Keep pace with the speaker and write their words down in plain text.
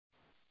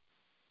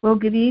Well,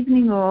 good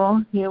evening,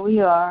 all. Here we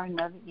are,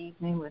 another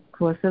evening with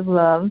Course of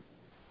Love.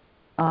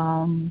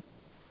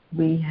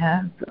 We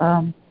have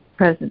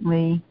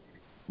presently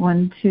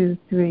 5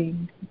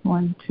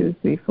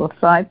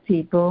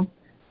 people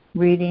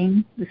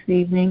reading this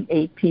evening,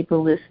 8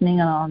 people listening,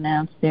 and I'll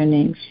announce their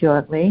names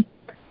shortly.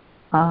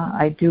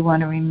 I do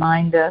want to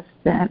remind us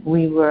that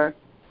we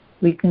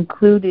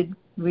concluded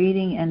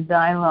reading and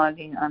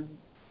dialoguing on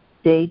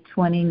day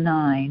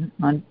 29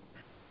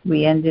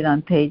 we ended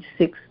on page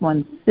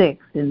 616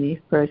 in the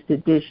first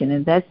edition,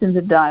 and that's in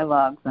the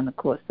dialogues on the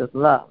Course of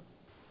Love.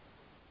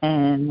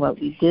 And what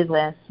we did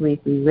last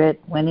week, we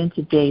went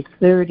into day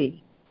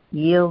 30,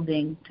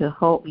 yielding to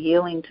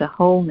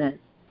wholeness.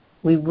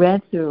 We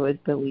read through it,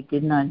 but we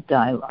did not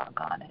dialogue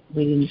on it.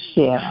 We didn't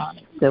share on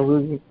it. So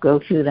we will go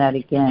through that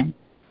again,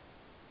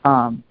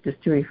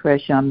 just to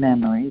refresh our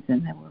memories,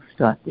 and then we'll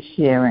start the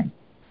sharing.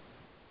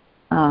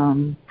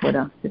 What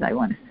else did I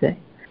want to say?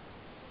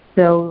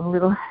 So a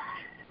little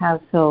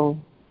household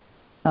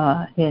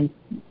items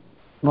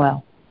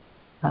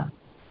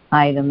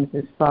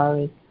as far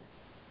as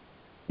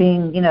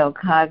being,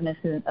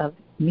 cognizant of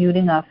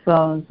muting our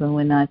phones when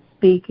we're not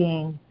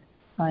speaking,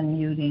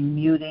 unmuting,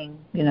 muting,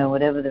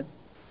 whatever the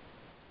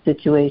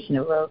situation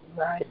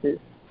arises.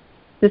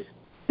 Just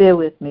bear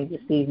with me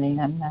this evening.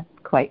 I'm not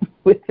quite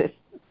with it,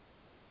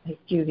 as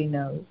Judy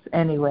knows.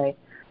 Anyway,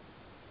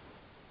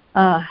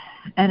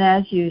 and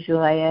as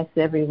usual, I ask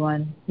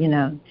everyone,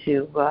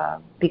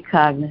 to be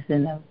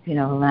cognizant of,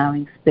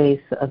 allowing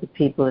space for other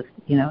people, as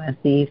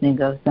the evening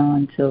goes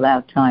on, to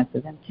allow time for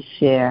them to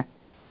share.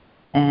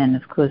 And,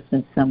 of course,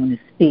 when someone is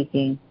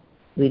speaking,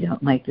 we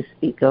don't like to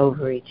speak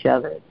over each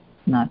other. It's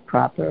not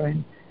proper,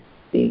 and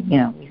be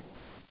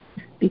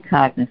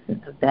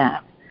cognizant of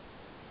that.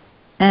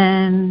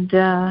 And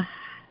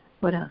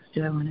what else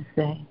do I want to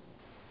say?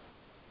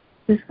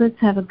 Just let's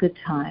have a good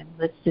time.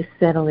 Let's just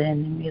settle in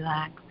and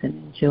relax and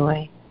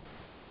enjoy.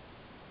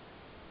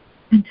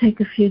 And take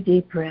a few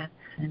deep breaths.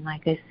 And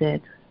like I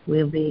said,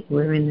 we're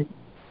in the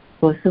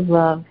Course of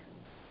Love.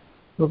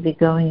 We'll be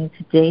going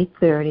into day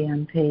 30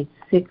 on page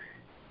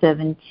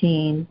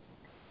 617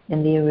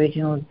 in the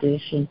original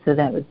edition. So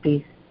that would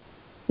be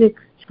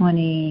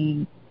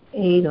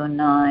 628 or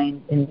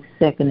 9 in the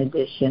second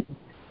edition.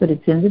 But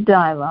it's in the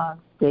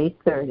dialogues, day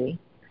 30.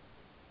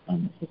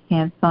 And if you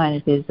can't find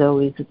it, there's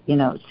always, a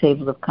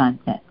table of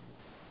contents.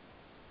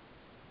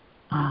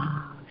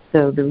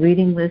 So the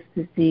reading list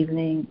this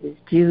evening is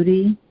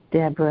Judy,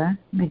 Deborah,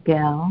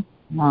 Miguel,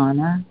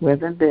 Lana,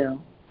 Reverend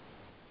Bill.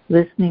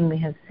 Listening, we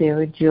have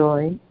Sarah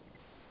Joy,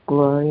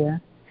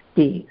 Gloria,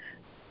 Steve.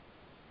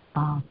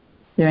 Is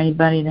there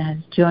anybody that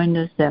has joined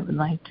us that would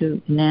like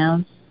to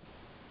announce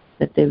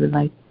that they would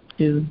like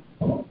to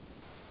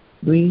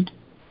read?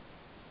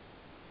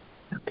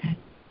 Okay.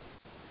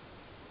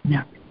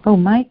 No. Oh,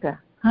 Micah.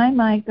 Hi,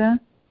 Micah.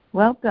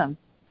 Welcome.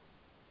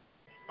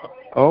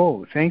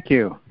 Oh, thank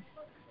you.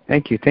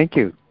 Thank you.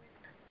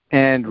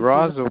 And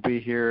Roz will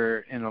be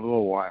here in a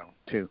little while,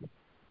 too.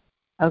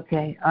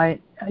 Okay. Are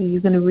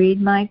you going to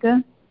read,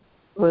 Micah,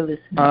 or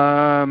listen?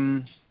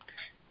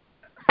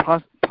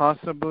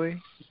 Possibly.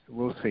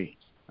 We'll see.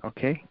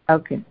 Okay?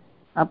 Okay.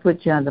 I'll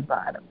put you on the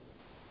bottom.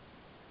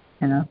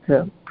 And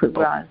I'll put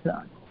Roz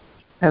on.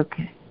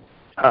 Okay.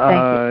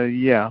 Thank you.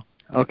 Yeah.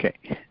 Okay.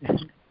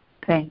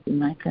 Thank you,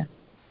 Micah.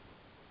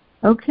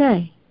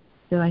 Okay,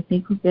 so I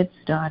think we'll get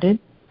started.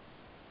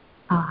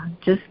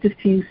 Just a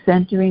few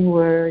centering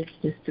words,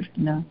 just to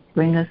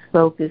bring us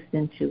focused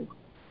into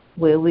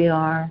where we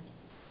are.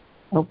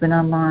 Open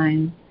our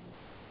minds,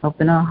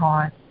 open our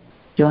hearts,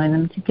 join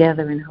them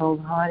together in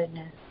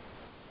wholeheartedness.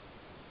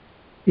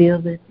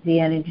 Feel the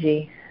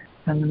energy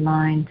from the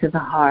mind to the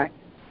heart.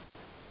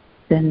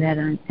 Send that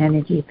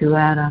energy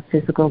throughout our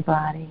physical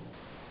body.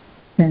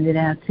 Send it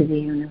out to the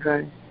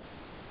universe.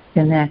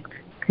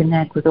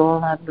 Connect with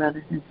all our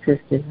brothers and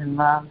sisters in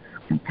love,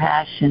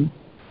 compassion,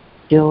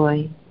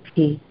 joy,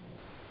 peace,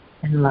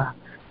 and love.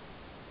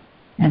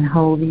 And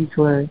hold these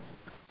words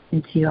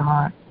into your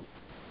heart.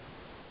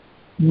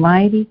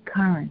 Mighty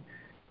currents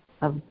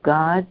of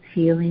God's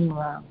healing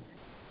love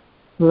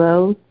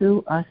flow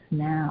through us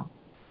now,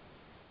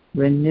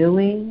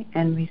 renewing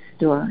and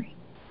restoring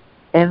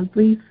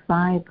every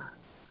fiber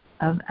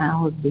of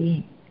our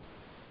being.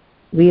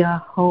 We are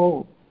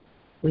whole,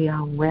 we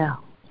are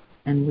well,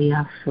 and we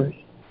are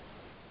free.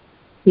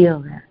 Feel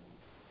that.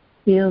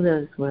 Feel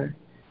those words.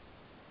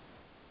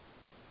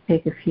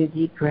 Take a few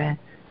deep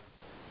breaths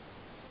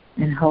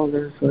and hold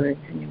those words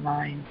in your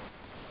mind.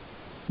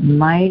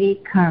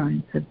 Mighty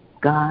currents of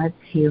God's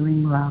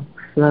healing love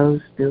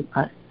flows through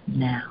us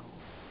now,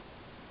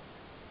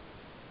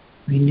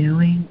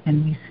 renewing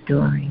and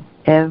restoring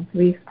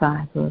every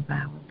fiber of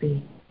our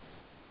being.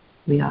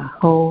 We are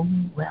whole,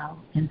 well,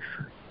 and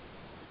free.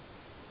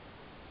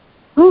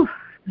 Whew,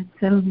 that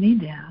settled me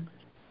down.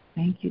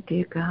 Thank you,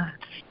 dear God.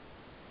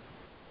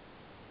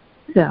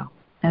 So,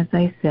 as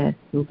I said,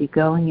 we'll be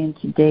going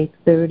into day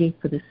 30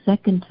 for the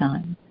second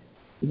time.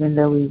 Even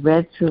though we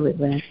read through it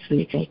last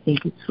week, I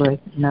think it's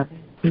worth another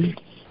read.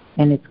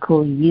 And it's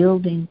called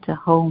Yielding to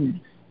Wholeness.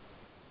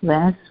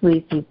 Last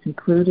week we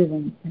concluded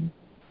and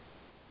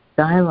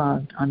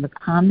dialogued on the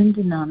common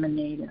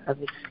denominator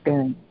of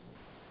experience.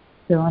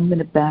 So I'm going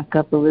to back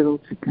up a little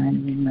to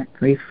kind of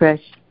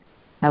refresh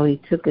how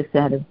he took us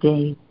out of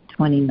day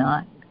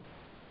 29.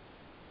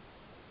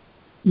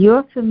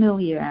 Your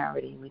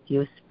familiarity with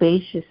your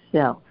spacious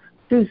self,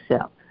 true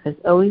self, has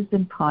always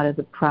been part of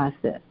the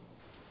process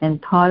and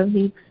part of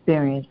the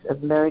experience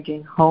of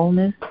merging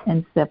wholeness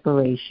and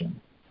separation.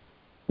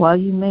 While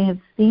you may have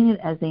seen it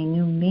as a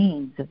new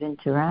means of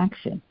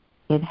interaction,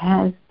 it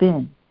has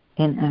been,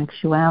 in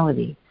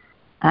actuality,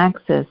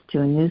 access to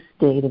a new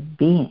state of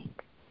being.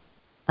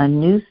 A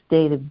new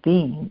state of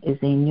being is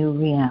a new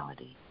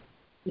reality.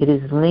 It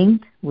is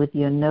linked with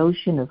your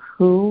notion of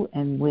who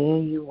and where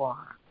you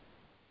are.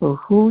 For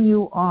who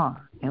you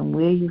are and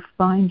where you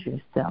find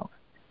yourself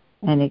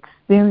and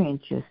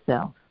experience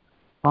yourself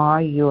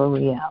are your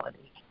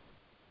reality.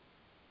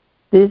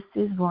 This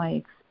is why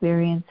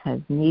experience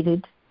has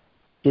needed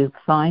to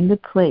find a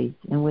place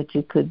in which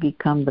it could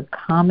become the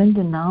common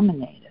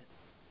denominator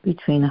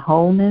between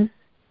wholeness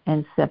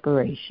and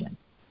separation.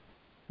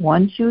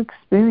 Once you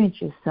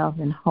experience yourself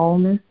in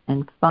wholeness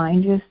and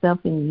find yourself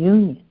in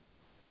union,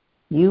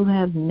 you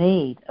have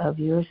made of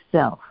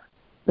yourself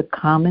the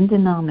common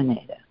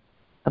denominator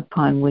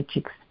upon which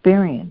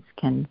experience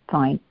can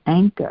find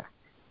anchor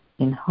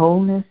in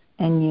wholeness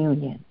and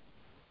union.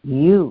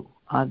 You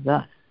are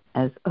thus,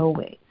 as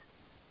always,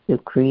 the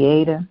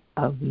creator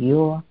of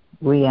your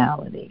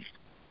reality.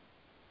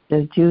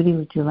 So, Judy,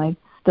 would you like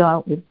to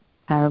start with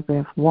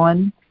paragraph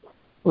 1?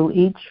 We'll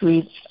each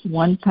read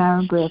one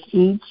paragraph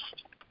each,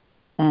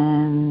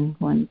 and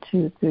 1,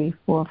 2, 3,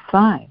 4,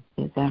 5.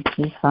 There's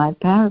actually 5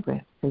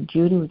 paragraphs. So,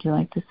 Judy, would you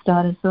like to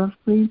start us off,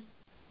 please?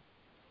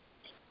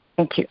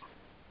 Thank you.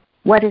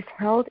 What is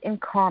held in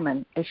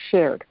common is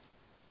shared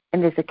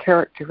and is a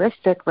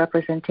characteristic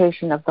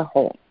representation of the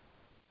whole.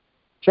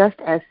 Just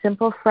as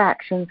simple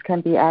fractions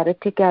can be added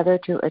together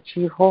to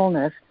achieve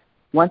wholeness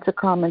once a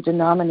common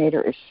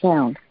denominator is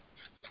found,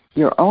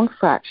 your own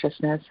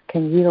fractiousness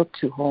can yield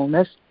to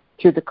wholeness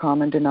through the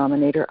common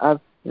denominator of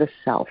the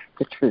self,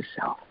 the true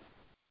self.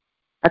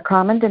 A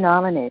common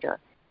denominator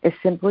is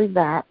simply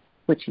that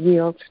which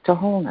yields to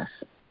wholeness.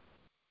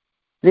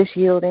 This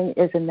yielding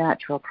is a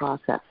natural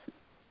process.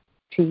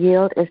 To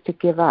yield is to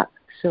give up,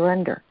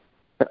 surrender,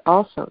 but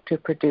also to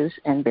produce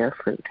and bear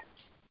fruit.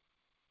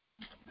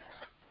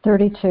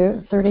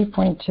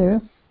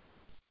 30.2.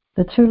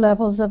 The 2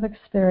 levels of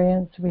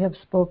experience we have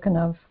spoken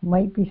of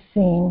might be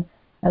seen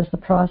as the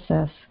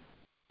process,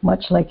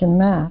 much like in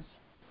math,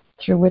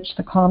 through which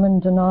the common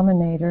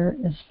denominator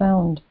is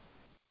found.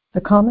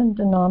 The common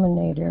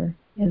denominator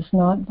is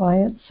not by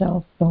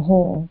itself the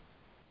whole,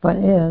 but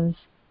is,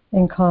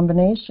 in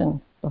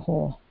combination, the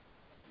whole.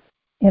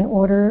 In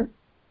order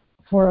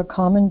for a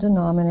common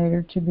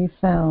denominator to be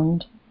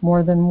found,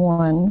 more than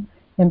one,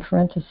 in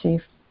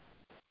parentheses,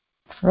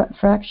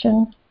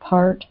 fraction,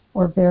 part,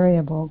 or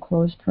variable,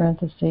 close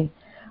parenthesis,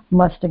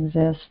 must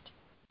exist.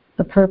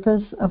 The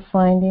purpose of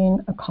finding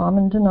a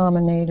common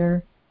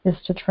denominator is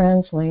to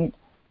translate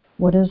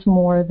what is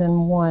more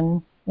than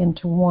one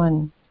into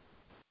one.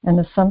 An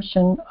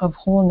assumption of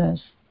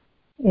wholeness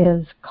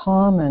is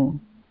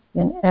common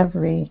in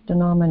every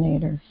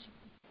denominator.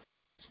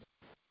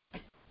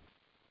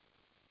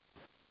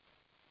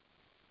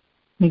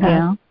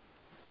 Miguel?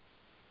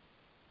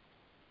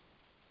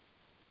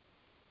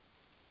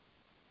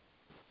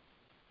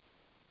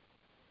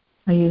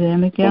 Are you there,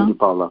 Miguel? Thank you,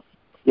 Paula.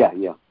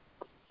 Yeah.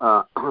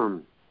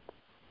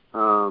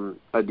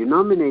 A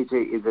denominator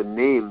is a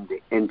named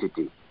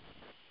entity.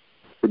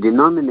 To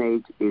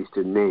denominate is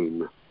to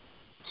name.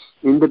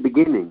 In the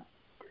beginning,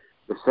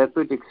 the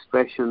separate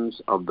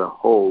expressions of the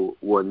whole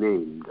were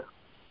named.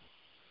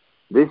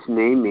 This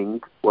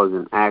naming was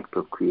an act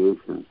of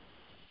creation,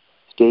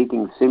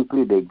 stating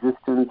simply the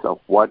existence of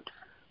what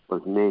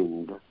was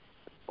named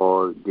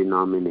or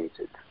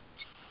denominated.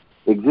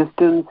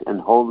 Existence and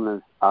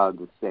wholeness are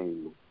the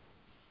same.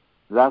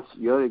 Thus,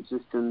 your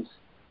existence,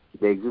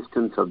 the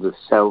existence of the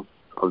self,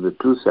 of the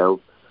true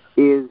self,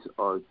 is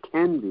or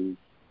can be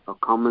a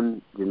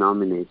common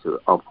denominator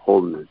of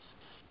wholeness.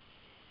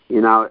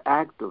 In our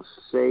act of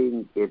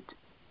saying it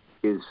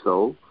is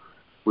so,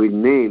 we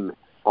name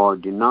or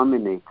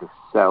denominate the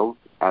self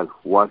as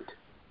what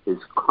is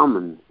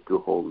common to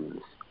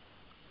wholeness.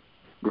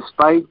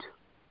 Despite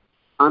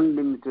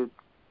unlimited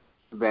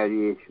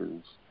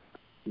variations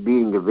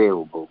being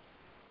available,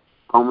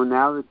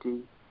 commonality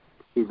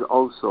is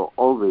also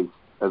always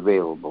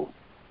available.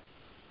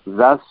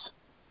 Thus,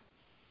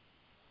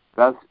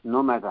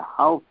 no matter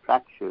how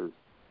fractured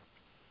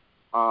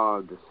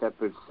are the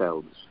separate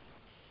selves,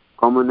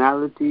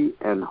 commonality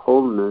and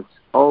wholeness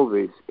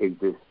always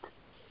exist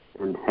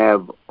and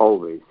have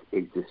always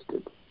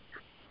existed.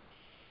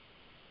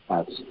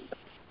 As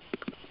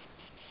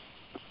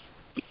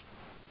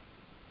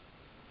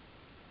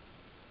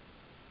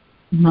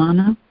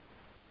Mana?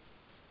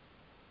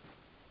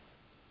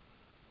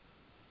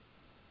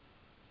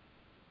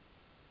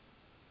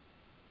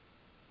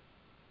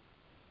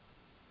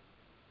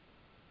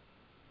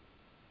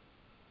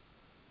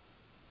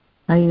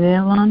 Are you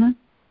there, Lana?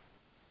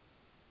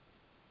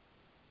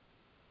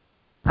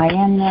 I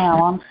am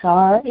now. I'm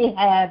sorry.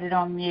 I had it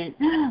on mute.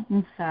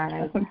 I'm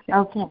sorry.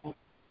 Okay.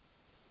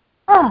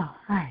 Oh,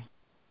 right.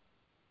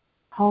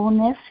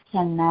 Wholeness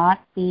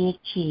cannot be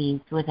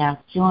achieved without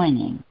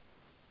joining.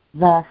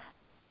 Thus,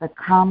 the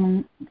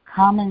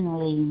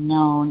commonly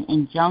known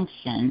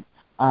injunction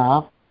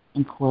of,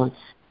 in quotes,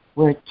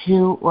 where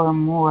two or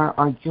more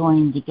are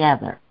joined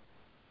together.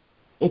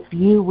 If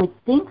you would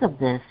think of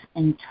this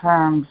in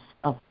terms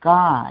of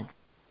God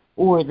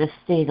or the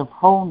state of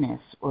wholeness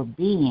or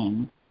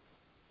being,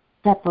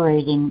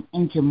 separating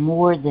into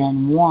more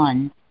than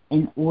one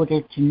in order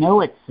to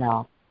know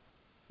itself,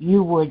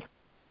 you would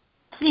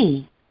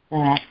see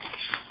that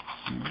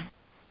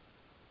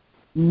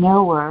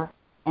knower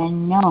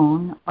and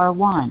known are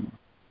one.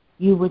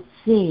 You would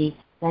see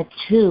that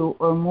two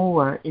or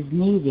more is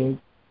needed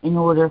in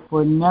order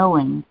for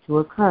knowing to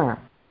occur.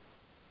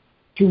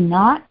 To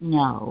not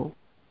know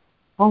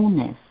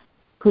wholeness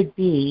would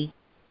be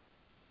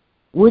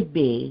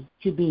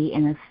to be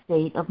in a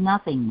state of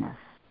nothingness.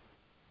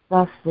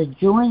 Thus, the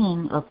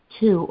joining of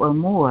two or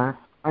more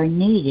are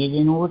needed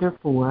in order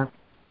for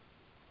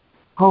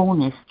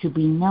wholeness to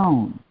be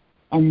known,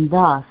 and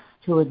thus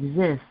to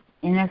exist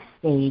in a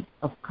state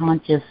of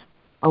conscious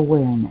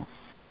awareness.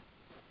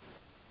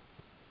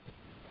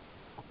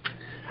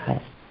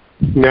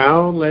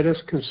 Now let us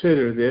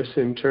consider this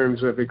in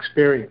terms of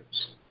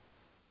experience.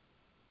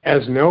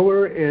 As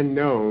knower and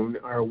known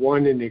are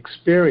one in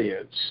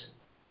experience,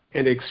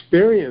 and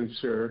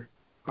experiencer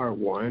are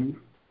one,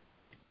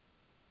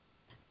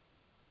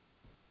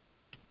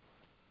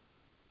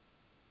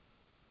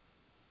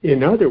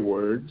 in other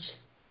words,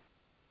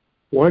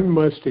 one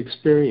must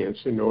experience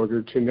in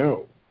order to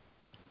know.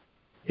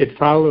 It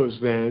follows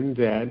then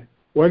that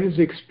what is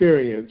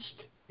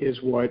experienced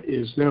is what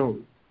is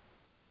known.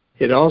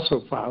 It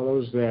also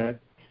follows that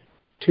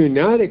to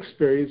not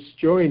experience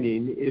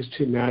joining is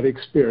to not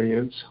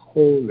experience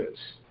wholeness.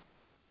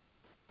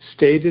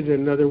 Stated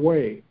another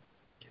way,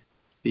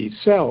 the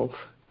self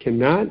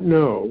cannot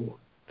know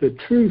the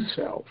true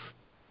self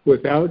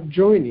without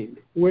joining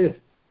with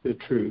the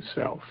true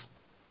self.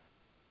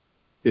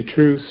 The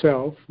true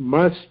self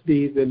must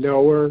be the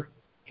knower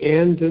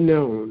and the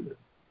known,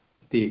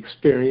 the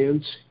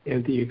experience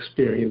and the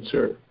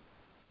experiencer.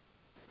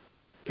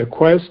 The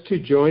quest to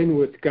join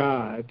with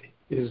God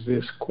is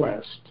this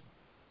quest.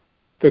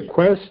 The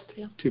quest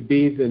to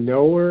be the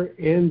knower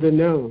and the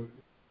known,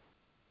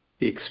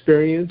 the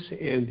experience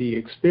and the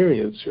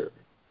experiencer.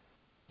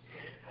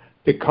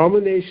 The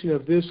culmination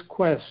of this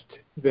quest,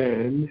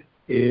 then,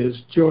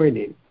 is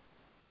joining.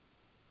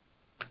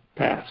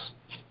 Pass.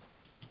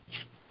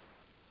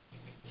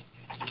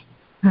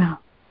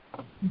 Well,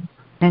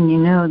 and you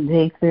know,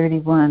 day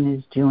 31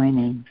 is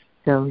joining.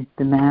 So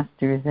the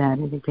Master is at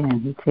it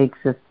again. He takes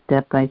us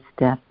step by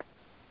step,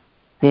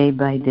 day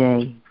by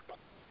day,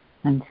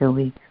 until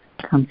we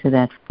come to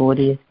that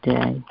 40th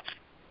day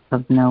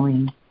of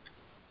knowing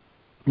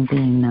and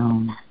being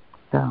known.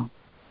 So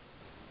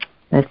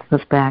let's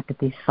look back at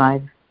these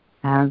 5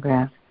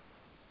 paragraphs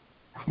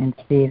and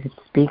see if it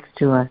speaks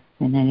to us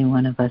in any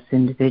one of us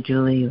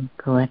individually or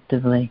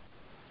collectively.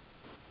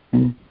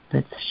 And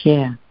let's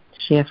share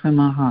from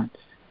our hearts.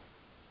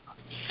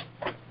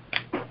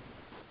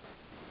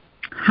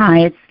 Hi,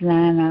 it's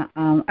Lana.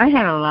 I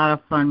had a lot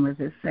of fun with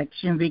this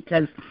section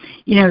because,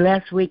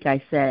 last week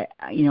I said,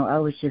 I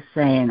was just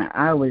saying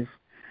I was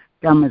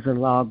dumb as a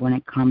log when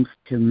it comes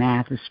to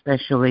math,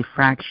 especially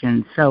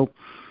fractions. So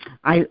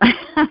I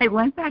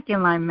went back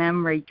in my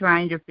memory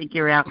trying to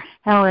figure out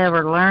how I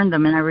ever learned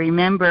them, and I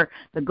remember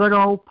the good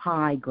old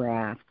pi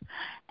graph.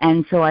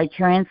 And so I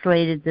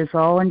translated this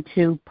all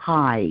into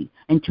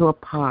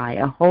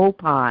a whole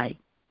pie,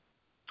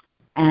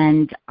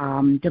 and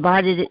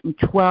divided it in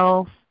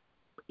 12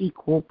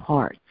 equal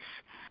parts,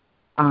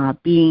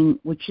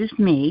 which is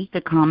me,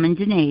 the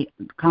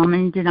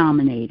common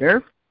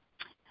denominator,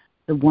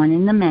 the one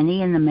in the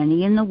many, and the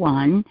many in the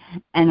one,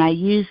 and I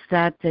used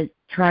that to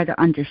try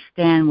to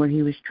understand what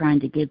he was trying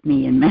to give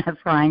me in math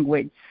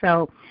language.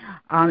 So,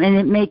 and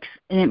it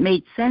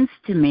made sense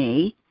to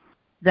me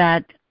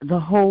that the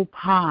whole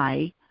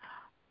pie,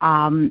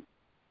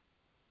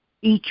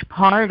 each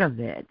part of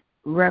it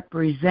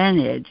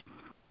represented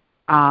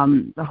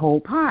the whole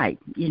pie.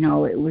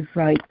 It was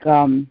like,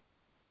 and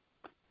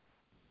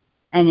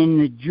in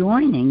the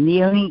joining,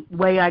 the only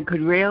way I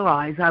could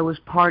realize I was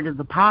part of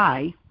the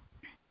pie,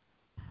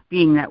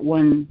 being that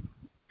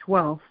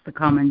 1/12, the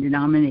common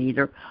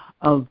denominator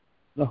of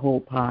the whole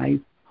pie,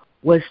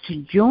 was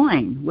to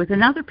join with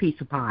another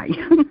piece of pie.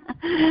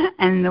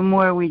 And the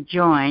more we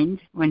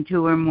joined, when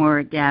 2 or more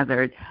are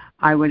gathered,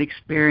 I would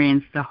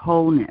experience the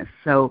wholeness.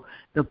 So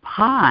the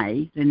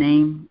pie, the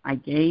name I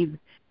give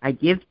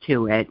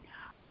to it,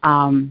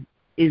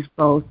 is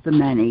both the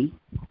many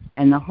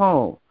and the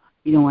whole.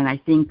 When I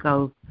think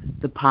of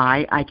the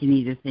pie, I can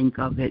either think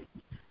of it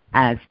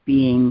as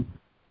being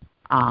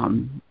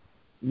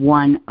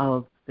one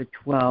of the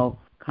 12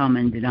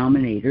 common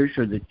denominators,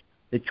 or the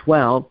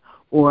 12,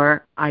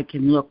 or I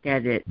can look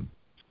at it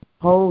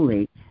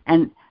holy.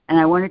 And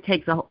I want to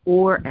take the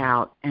or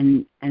out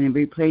and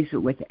replace it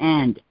with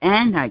and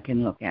I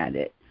can look at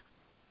it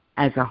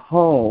as a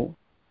whole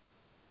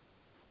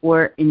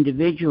or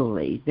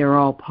individually. They're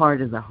all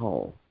part of the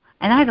whole.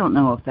 And I don't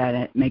know if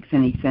that makes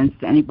any sense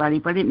to anybody,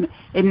 but it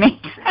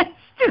makes sense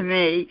to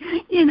me.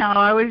 You know,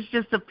 I was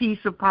just a piece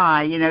of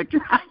pie, you know,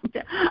 trying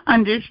to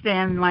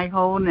understand my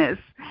wholeness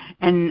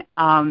and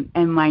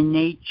my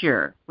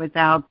nature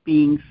without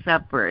being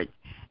separate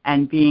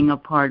and being a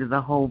part of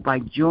the whole by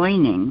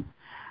joining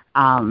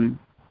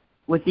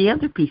with the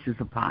other pieces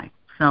of pie.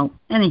 So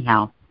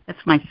anyhow,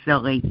 that's my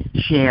silly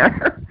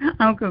share.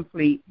 I'm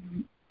complete.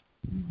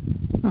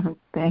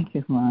 Thank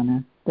you,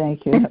 Lana.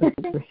 Thank you.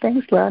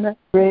 Thanks, Lana.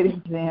 Great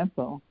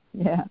example.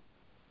 Yeah.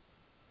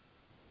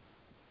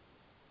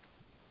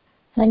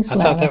 Thanks, I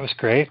Lana. thought that was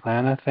great,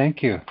 Lana.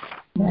 Thank you.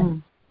 Yeah.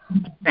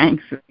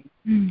 Thanks.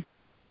 I'm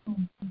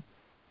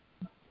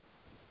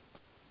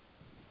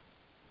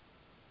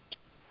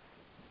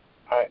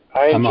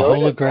a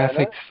enjoyed holographic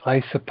it,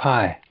 slice of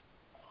pie.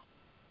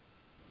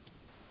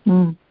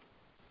 Mm.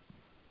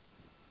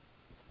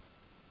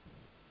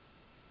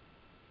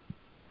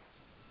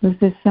 Was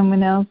there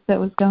someone else that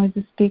was going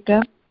to speak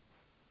up?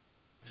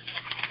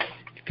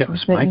 That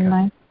was that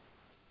Micah.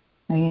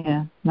 Oh,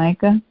 yeah.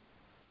 Micah?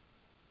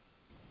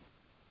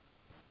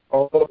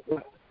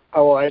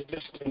 Oh, I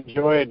just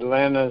enjoyed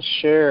Lana's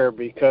share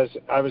because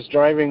I was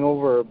driving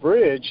over a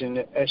bridge, and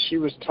as she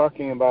was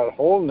talking about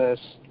wholeness,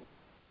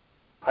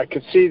 I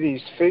could see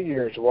these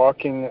figures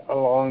walking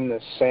along the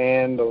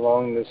sand,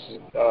 along this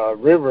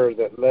river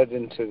that led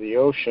into the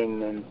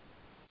ocean,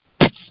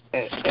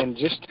 and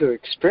just to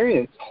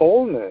experience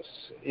wholeness,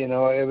 you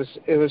know,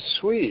 it was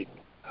sweet.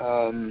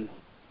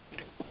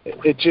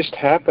 It just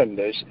happened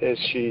as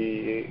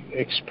she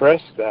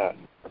expressed that,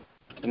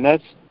 and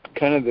that's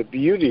kind of the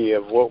beauty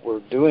of what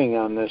we're doing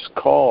on this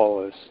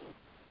call is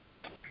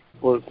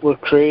we're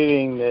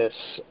creating this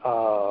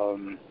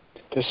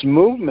this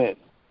movement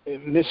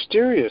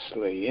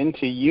mysteriously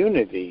into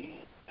unity.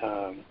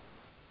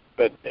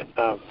 But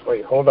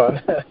wait, hold on.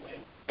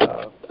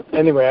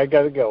 Anyway, I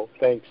got to go.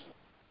 Thanks.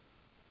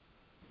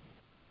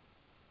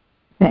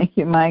 Thank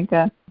you,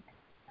 Micah.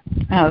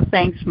 Oh,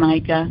 thanks,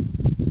 Micah.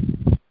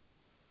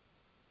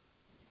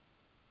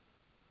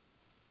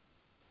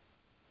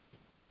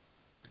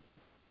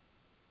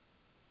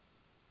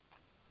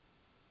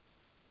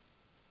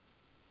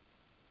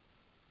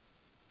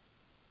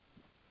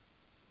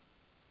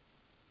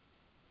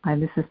 Hi,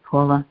 this is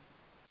Paula.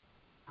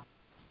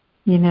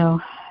 You know,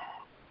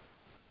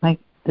 like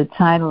the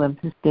title of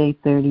this Day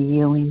 30,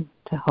 Yielding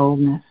to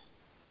Wholeness.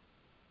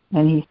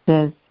 And he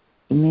says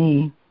to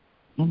me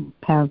in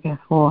paragraph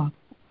 4,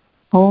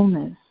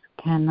 wholeness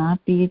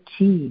cannot be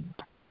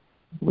achieved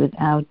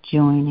without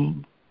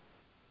joining.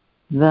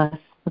 Thus,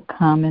 the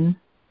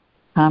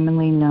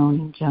commonly known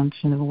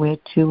injunction of where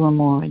two or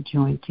more are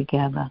joined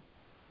together.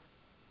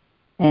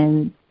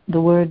 And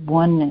the word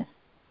oneness,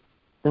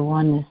 the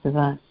oneness of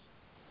us,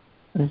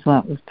 is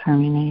what was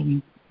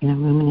permeating,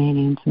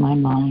 ruminating into my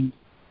mind.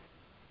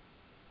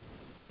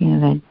 You know,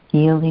 that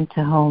yielding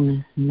to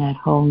wholeness, and that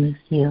wholeness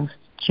yields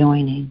to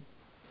joining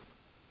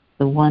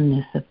the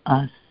oneness of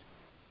us.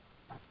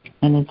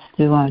 And it's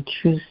through our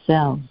true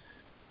selves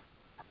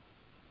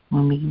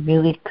when we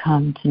really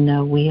come to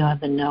know we are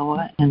the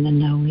knower and the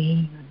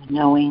knowee, or the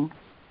knowing.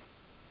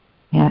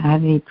 Yeah, how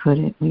did he put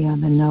it? We are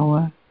the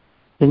knower.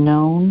 The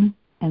known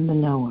and the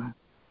knower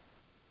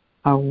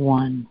are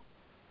one.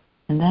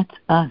 And that's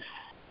us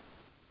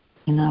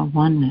in our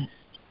oneness.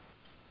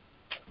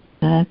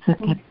 So that's what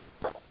kept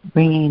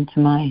bringing into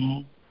my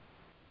head,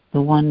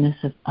 the oneness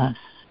of us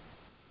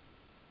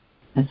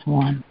as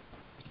one.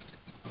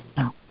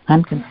 So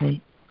I'm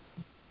complete.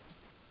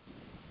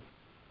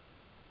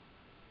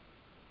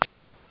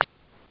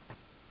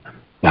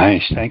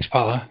 Nice. Thanks,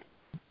 Paula.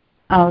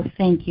 Oh,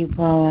 thank you,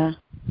 Paula.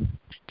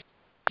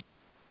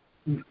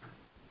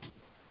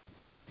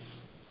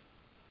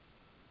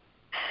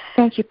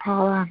 Thank you,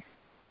 Paula.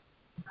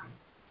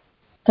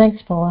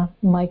 Thanks, Paula.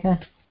 Micah.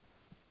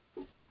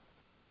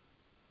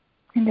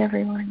 And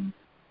everyone.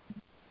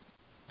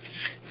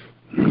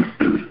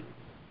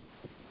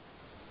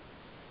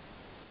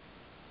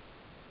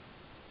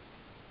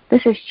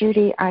 This is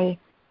Judy. I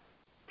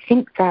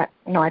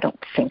don't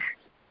think.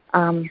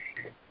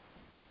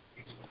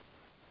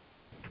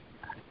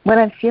 What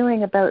I'm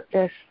feeling about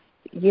this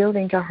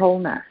yielding to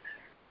wholeness,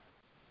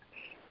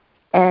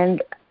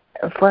 and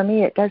for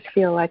me it does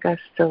feel like a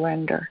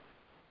surrender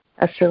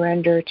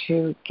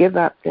to give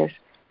up this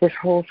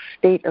whole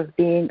state of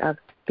being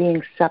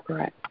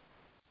separate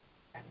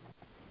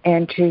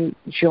and to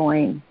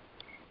join.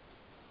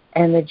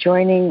 And the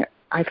joining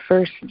I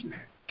first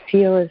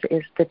feel is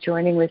the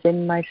joining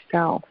within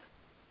myself,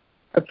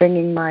 of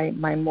bringing my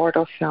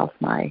mortal self,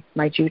 my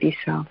Judy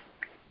self,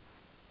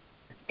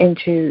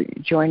 into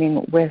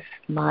joining with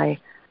my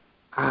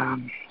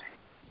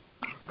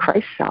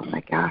Christ self, I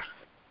guess.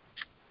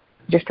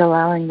 Just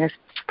allowing this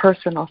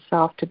personal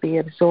self to be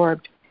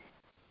absorbed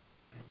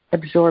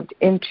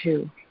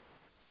into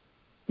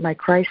my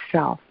Christ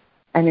self,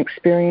 and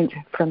experience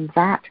from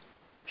that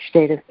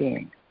state of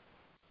being,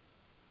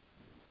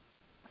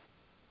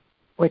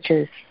 which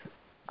is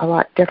a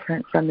lot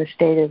different from the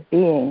state of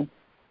being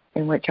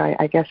in which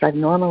I guess I've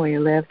normally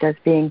lived as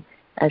seeing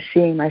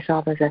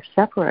myself as a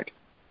separate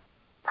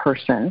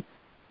person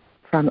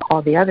from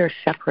all the other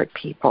separate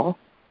people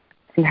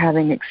and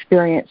having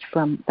experience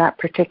from that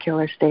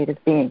particular state of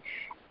being.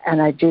 And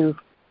the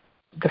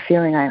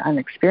feeling I'm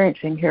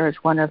experiencing here is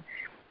one of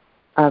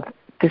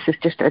this is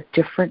just a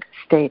different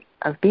state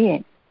of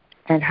being,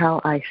 and how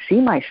I see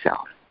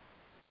myself.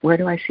 Where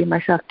do I see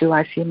myself? Do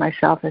I see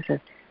myself as a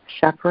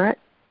separate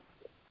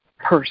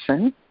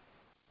person,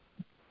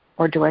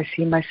 or do I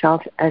see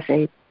myself as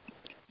a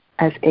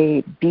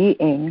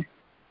being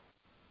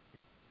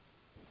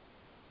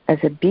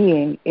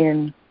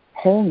in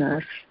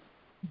wholeness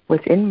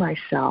within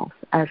myself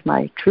as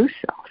my true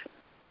self?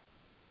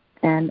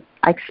 And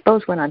I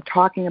suppose when I'm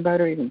talking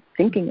about it or even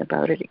thinking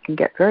about it, it can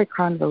get very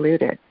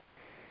convoluted.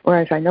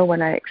 Whereas I know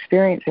when I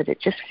experience it, it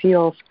just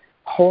feels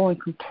whole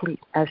and complete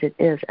as it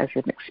is, as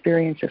an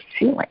experience of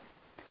feeling.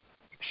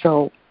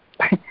 So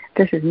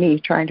this is me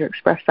trying to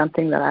express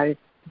something that I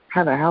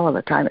have a hell of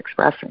a time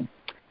expressing.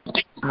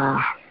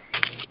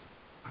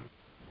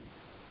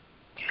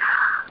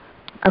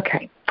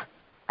 Okay.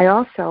 I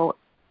also,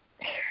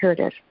 here it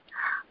is,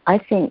 I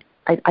think,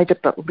 I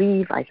just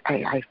believe, I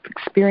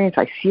experience,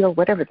 I feel,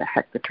 whatever the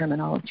heck the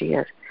terminology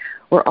is,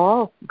 we're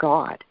all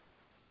God.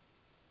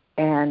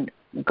 And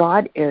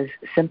God is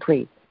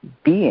simply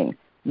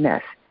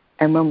beingness.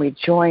 And when we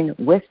join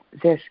with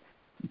this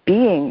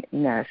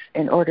beingness,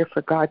 in order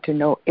for God to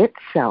know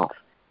itself,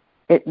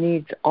 it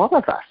needs all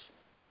of us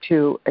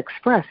to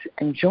express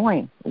and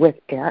join with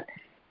it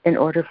in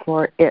order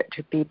for it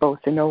to be both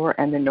the knower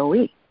and the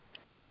knowee.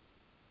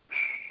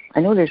 I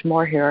know there's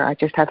more here. I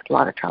just have a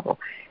lot of trouble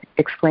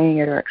explaining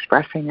it or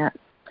expressing it.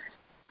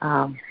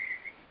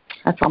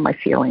 That's all my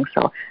feelings.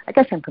 So I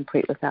guess I'm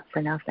complete with that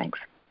for now. Thanks.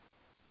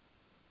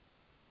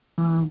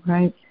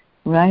 Right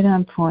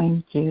on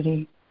point,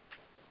 Judy.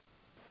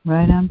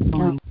 Right on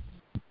point.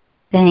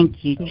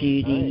 Thank you,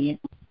 Judy.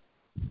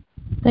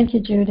 Thank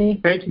you, Judy.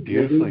 Thank you,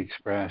 beautifully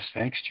expressed.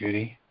 Thanks,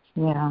 Judy.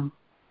 Yeah.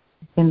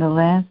 In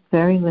the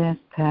very last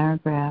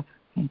paragraph,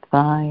 in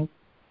 5,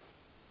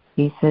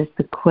 he says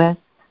the quest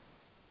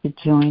to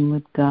join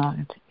with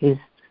God is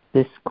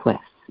this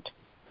quest.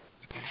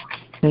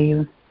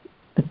 So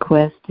the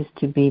quest is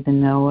to be the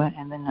knower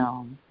and the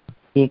known,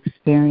 the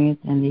experience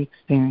and the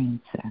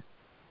experiencer.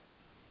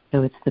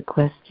 So it's the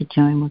quest to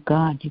join with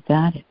God. You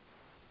got it.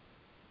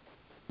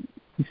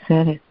 You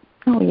said it.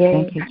 Oh, yay.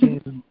 Thank you,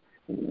 Judy.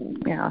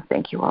 Yeah,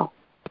 thank you all.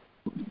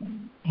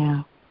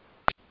 Yeah.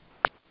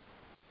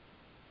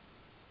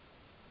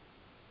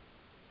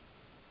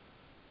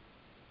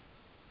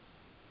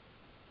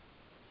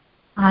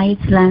 Hi,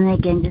 it's Lena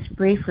again. Just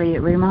briefly, it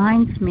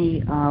reminds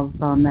me of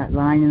that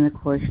line in the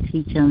Course,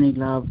 teach only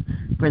love,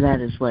 for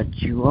that is what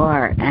you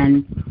are.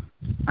 And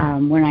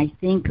when I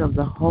think of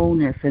the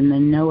wholeness and the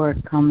knower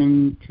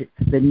coming to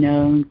the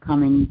known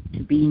coming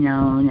to be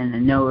known, and the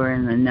knower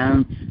and the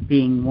known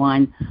being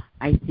one,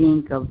 I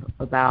think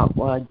about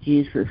what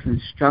Jesus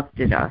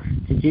instructed us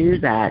to do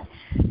that,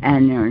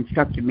 and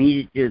instructed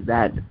me to do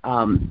that,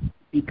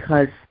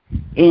 because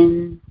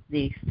in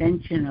the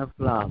extension of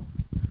love,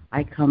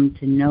 I come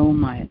to know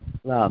my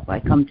love. I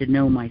come to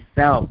know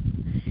myself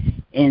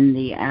in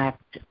the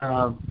act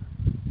of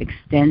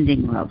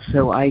extending love.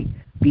 So I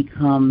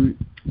become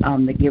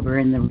the giver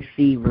and the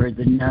receiver,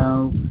 the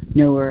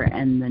knower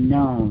and the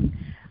known.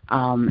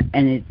 And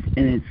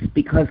it's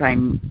because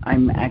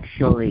I'm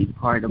actually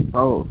part of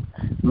both.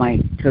 My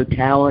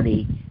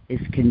totality is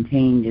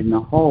contained in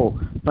the whole,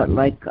 but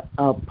like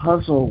a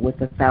puzzle with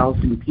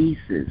 1,000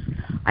 pieces,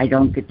 I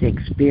don't get to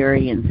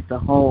experience the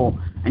whole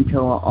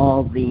until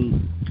all the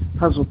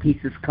puzzle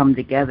pieces come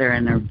together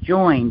and are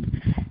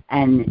joined.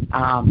 And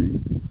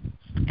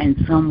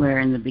somewhere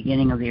in the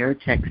beginning of the Earth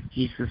text,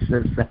 Jesus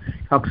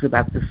talks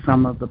about the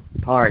sum of the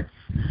parts,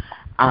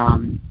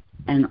 and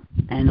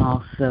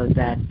also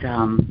that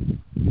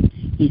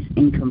he's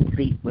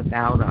incomplete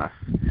without us.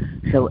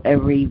 So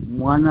every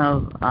one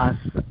of us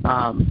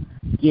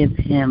gives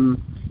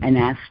him an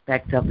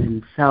aspect of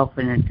himself,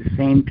 and at the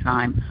same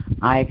time,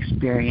 I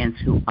experience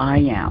who I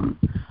am.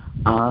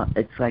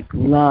 It's like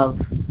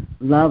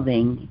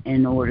loving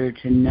in order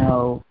to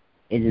know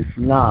it is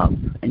love,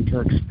 and to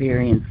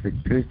experience the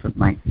truth of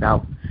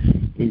myself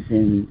is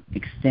in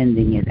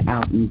extending it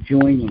out and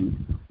joining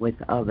with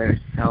others.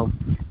 So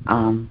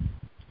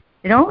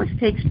it always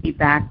takes me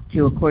back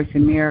to A Course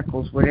in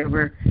Miracles,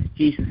 whatever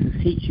Jesus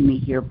is teaching me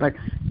here, but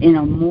in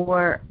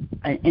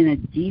a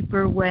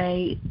deeper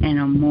way, in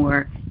a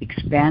more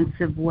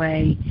expansive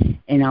way,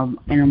 in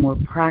a more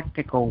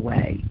practical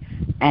way.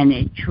 And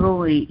it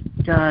truly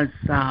does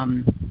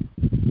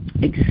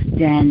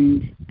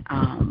extend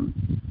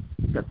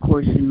the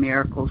Course in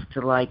Miracles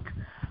to, like,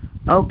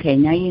 okay,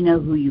 now you know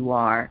who you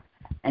are,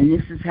 and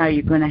this is how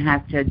you're going to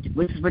have to,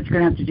 this is what you're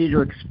going to have to do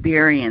to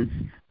experience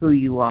who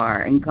you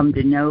are and come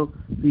to know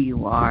who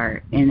you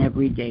are in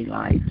everyday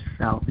life.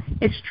 So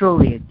it's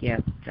truly a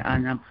gift,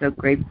 and I'm so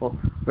grateful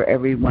for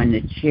everyone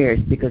that shares,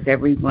 because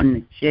everyone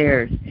that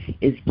shares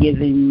is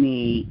giving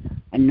me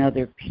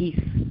another piece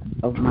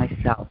of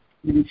myself,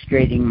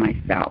 demonstrating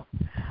myself,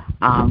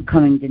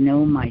 coming to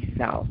know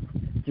myself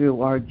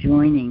through our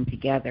joining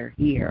together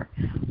here.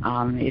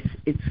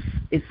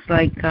 It's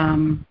like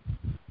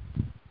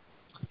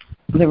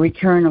the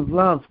return of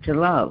love to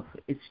love.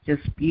 It's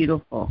just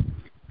beautiful.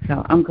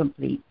 So I'm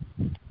complete.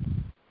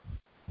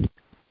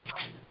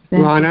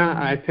 Lana,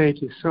 I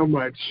thank you so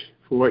much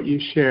for what you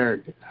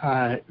shared.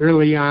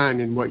 Early on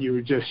in what you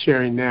were just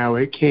sharing now,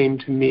 it came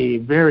to me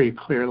very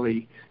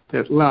clearly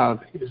that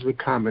love is the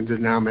common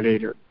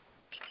denominator.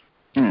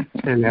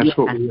 And that's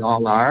what we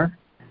all are,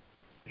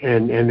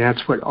 and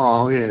that's what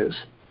all is.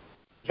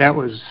 That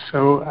was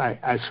so,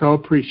 I so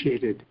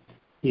appreciated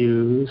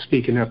you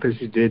speaking up as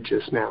you did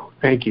just now.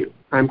 Thank you.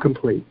 I'm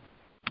complete.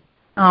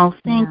 Oh,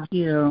 thank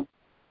you.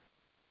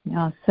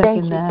 Yeah,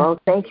 thank you both.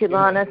 Thank you,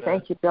 Lana.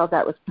 Thank you, Bill.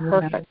 That was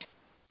perfect.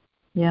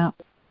 Yeah.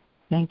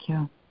 Thank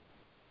you.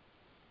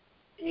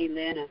 Hey,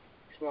 Lana,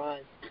 it's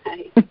Roz.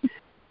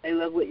 I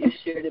love what you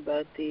shared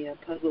about the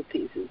puzzle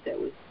pieces. That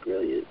was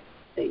brilliant.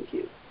 Thank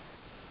you.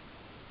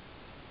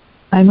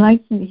 I'd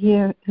like to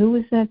hear, who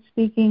was that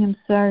speaking? I'm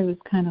sorry, it was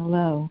kind of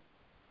low.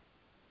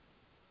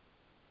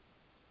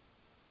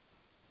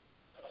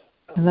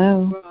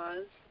 Hello?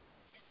 Roz.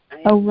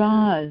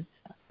 Roz.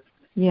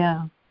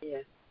 Yeah.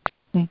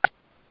 Yeah.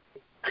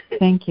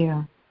 Thank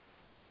you.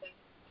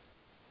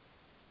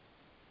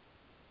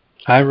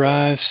 Hi,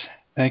 Roz.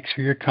 Thanks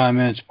for your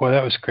comments. Boy,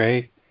 that was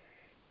great.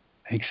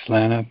 Thanks,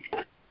 Lana.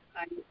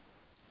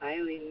 Hi,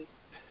 Lee.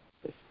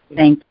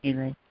 Thank you,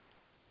 Lee.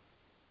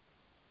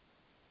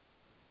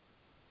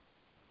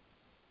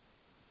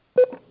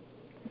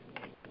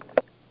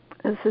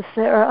 This is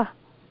Sarah.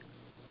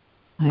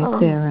 Hi,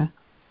 Sarah.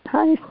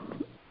 Hi,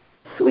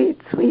 sweet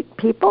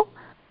people.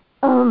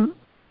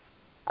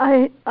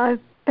 I've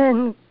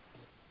been,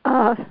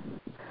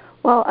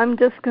 I'm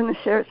just going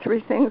to share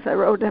 3 things I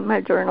wrote in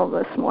my journal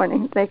this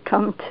morning. They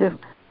come to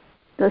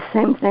the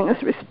same thing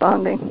as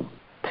responding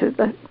to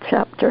the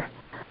chapter.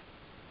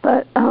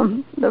 But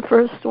the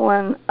first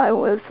one, I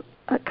was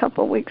a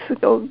couple weeks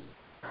ago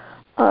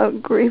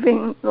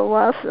grieving the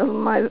loss of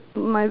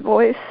my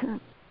voice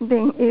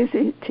being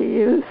easy to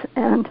use,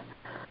 and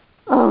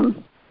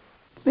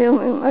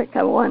feeling like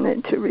I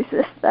wanted to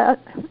resist that.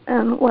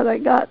 And what I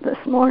got this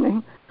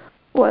morning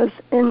was,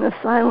 in the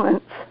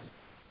silence,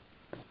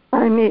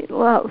 I meet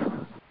love,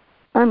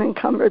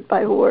 unencumbered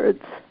by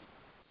words,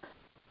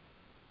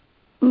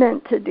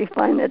 meant to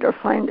define it or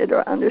find it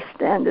or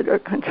understand it or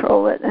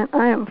control it, and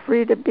I am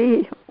free to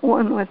be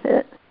one with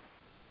it.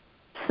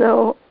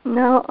 So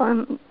now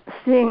I'm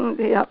seeing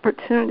the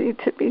opportunity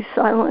to be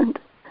silent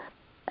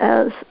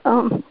as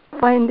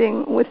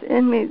finding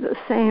within me the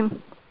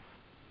same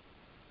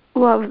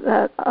love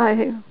that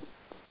I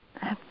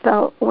have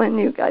felt when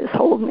you guys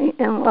hold me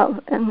in love,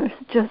 and there's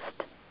just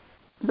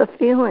the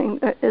feeling.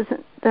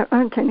 There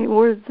aren't any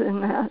words in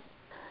that,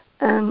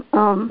 and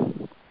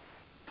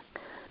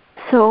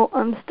so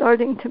I'm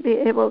starting to be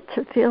able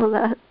to feel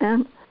that,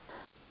 and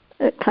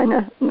it kind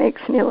of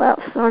makes me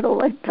laugh, sort of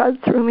like God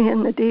threw me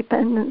in the deep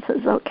end and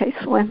says, "Okay,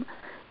 swim,"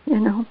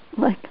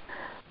 like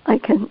I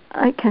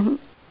can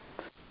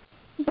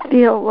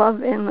feel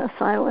love in the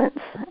silence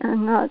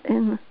and not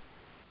in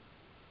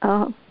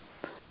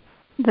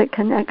the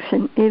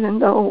connection, even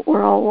though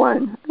we're all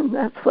one, and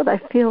that's what I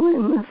feel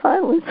in the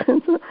silence.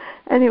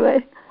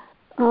 Anyway,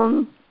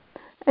 and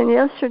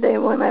yesterday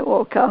when I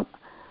woke up,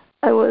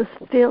 I was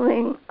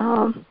feeling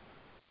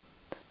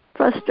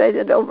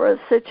frustrated over a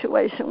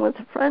situation with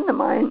a friend of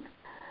mine,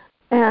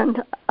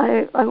 and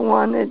I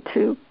wanted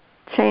to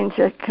change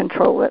it,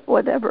 control it,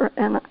 whatever,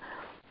 and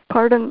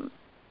part of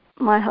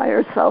my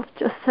higher self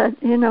just said,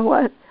 you know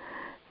what,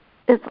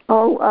 it's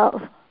all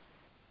love,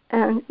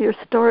 and your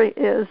story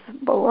is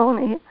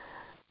baloney,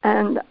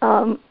 and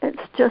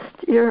it's just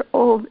your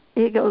old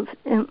ego's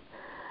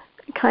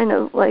kind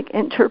of like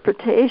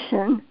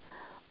interpretation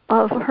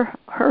of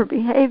her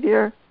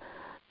behavior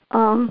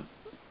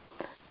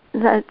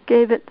that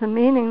gave it the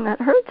meaning that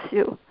hurts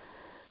you.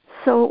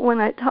 So when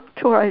I talked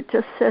to her, I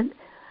just said,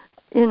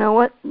 you know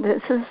what,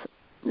 this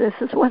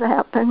is what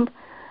happened.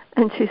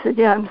 And she said,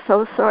 yeah, I'm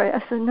so sorry. I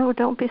said, no,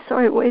 don't be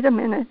sorry. Wait a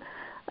minute.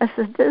 I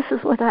said, this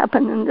is what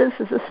happened, and this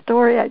is a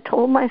story I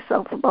told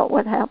myself about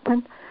what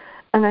happened.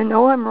 And I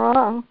know I'm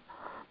wrong,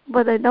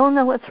 but I don't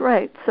know what's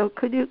right. So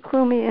could you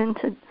clue me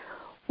into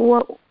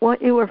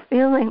what you were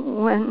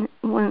feeling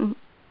when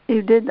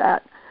you did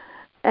that?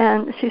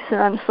 And she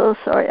said, I'm so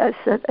sorry. I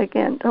said,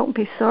 again, don't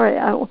be sorry.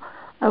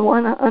 I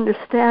want to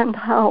understand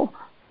how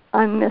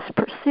I'm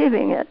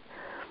misperceiving it,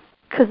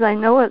 because I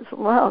know it's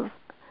love.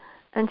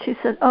 And she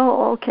said,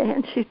 oh, okay.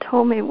 And she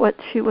told me what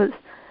she was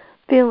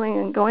feeling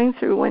and going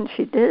through when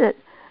she did it.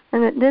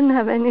 And it didn't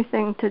have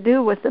anything to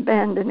do with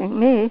abandoning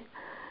me.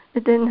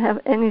 It didn't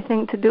have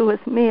anything to do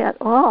with me at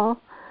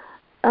all.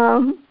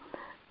 And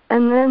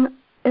then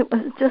it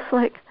was just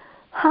like,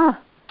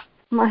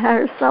 my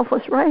higher self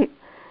was right.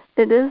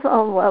 it is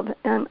all love,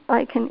 and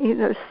I can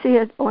either see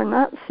it or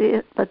not see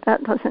it, but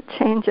that doesn't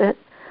change it.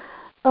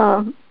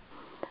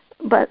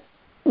 But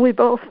we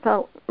both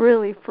felt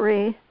really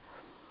free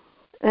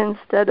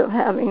instead of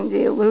having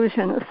the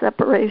illusion of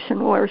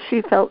separation where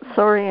she felt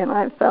sorry and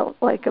I felt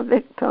like a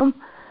victim.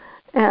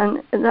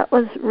 And that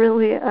was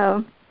really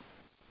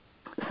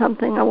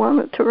something I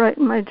wanted to write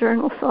in my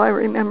journal, so I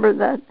remember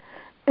that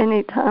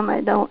anytime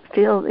I don't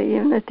feel the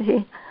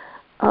unity,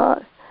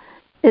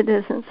 it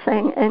isn't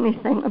saying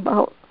anything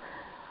about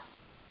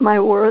my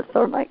worth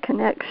or my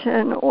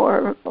connection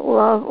or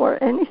love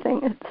or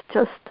anything. It's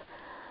just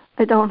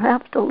I don't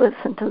have to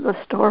listen to the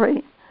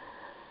story.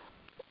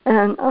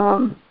 And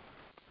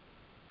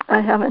I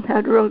haven't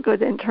had real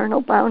good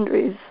internal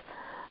boundaries.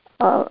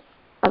 I've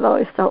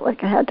always felt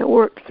like I had to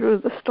work through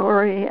the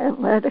story and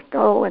let it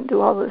go and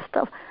do all this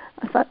stuff.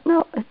 I thought,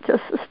 no, it's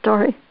just a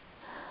story.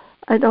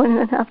 I don't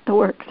even have to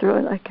work through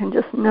it. I can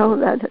just know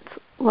that it's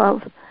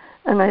love,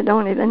 and I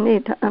don't even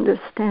need to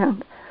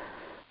understand.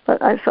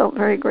 But I felt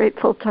very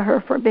grateful to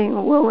her for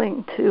being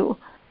willing to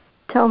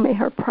tell me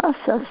her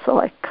process so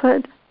I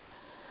could.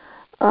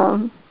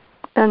 And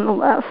the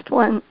last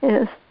one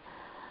is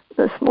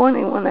this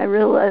morning when I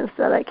realized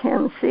that I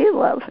can see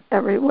love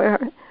everywhere.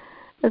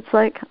 It's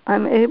like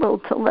I'm able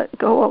to let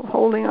go of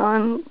holding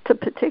on to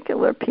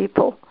particular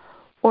people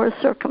or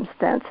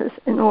circumstances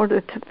in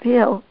order to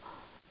feel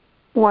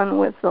one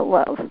with the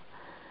love.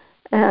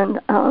 And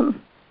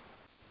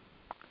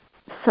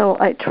so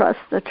I trust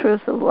the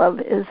truth of love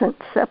isn't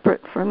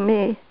separate from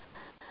me.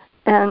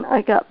 And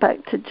I got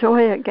back to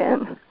joy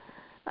again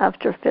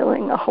after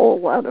feeling a whole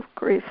lot of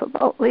grief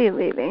about Lee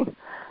leaving,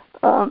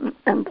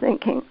 and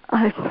thinking,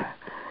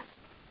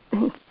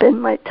 it's been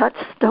my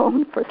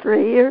touchstone for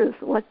 3 years.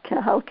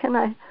 How can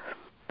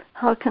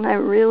I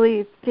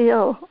really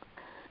feel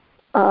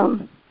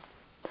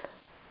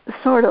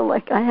sort of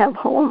like I have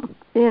home,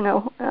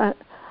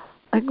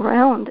 a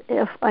ground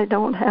if I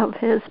don't have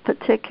his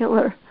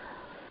particular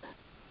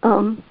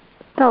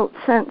felt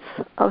sense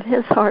of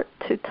his heart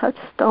to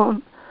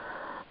touchstone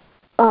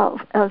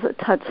as a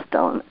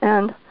touchstone.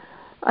 And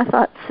I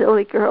thought,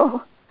 silly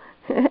girl,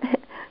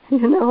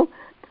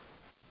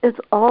 it's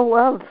all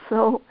love,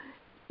 so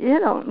you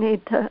don't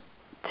need to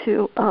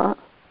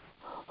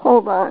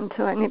hold on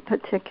to any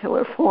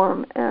particular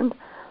form. And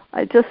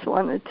I just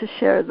wanted to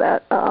share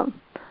that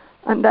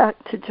I'm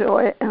back to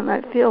joy and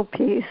I feel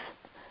peace.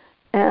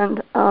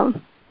 And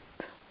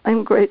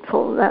I'm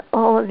grateful that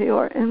all of you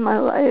are in my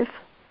life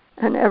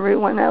and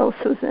everyone else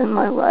who's in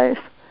my life,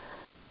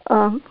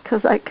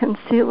 because I can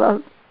see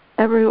love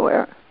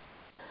everywhere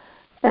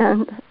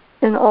and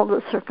in all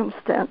the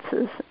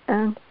circumstances.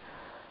 And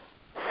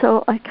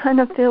so I kind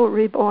of feel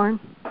reborn.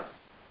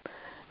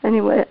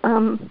 Anyway,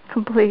 I'm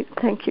complete.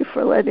 Thank you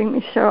for letting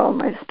me share all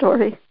my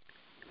story.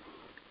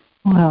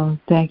 Well,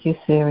 thank you,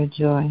 Sarah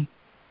Joy.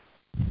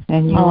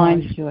 And you are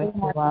joy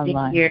to our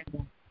lives.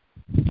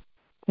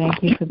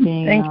 Thank you for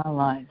being in our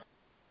lives.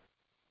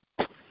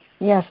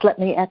 Yes, let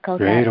me echo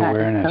Great that.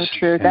 awareness. That's so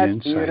true. That's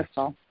insight.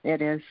 beautiful.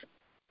 It is.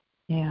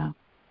 Yeah.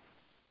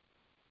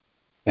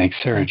 Thanks,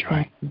 Sarah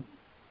Joy. You're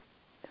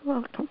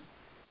welcome.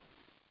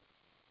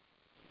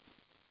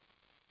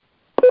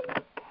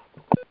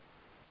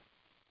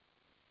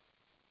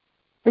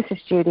 This is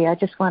Judy. I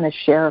just want to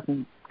share.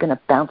 I'm going to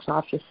bounce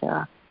off you,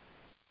 Sarah.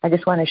 I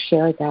just want to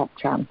share that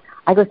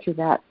I go through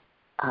that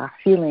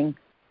feeling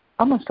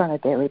almost on a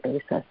daily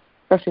basis,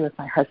 especially with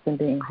my husband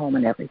being home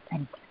and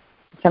everything.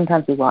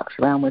 Sometimes he walks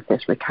around with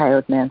this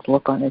retired man's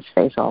look on his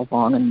face, all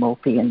long and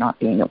mopey and not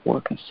being at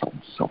work and so on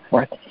and so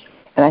forth.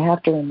 And I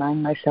have to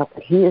remind myself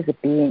that he is a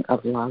being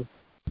of love.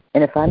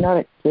 And if I'm not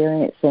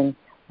experiencing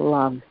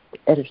love,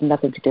 it has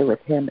nothing to do with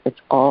him. It's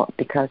all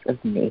because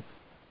of me.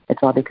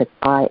 It's all because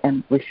I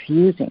am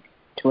refusing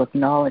to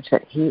acknowledge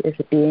that he is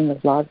a being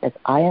of love, as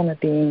I am a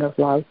being of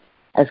love,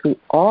 as we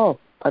all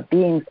are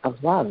beings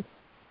of love,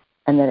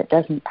 and that it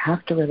doesn't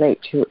have to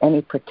relate to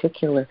any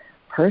particular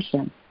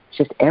person. It's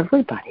just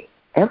everybody.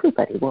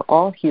 Everybody. We're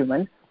all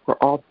human. We're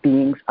all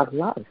beings of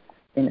love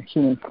in a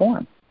human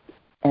form.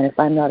 And if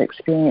I'm not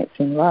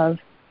experiencing love,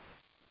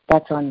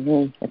 that's on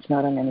me. It's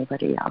not on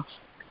anybody else.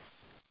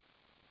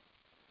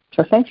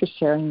 So thanks for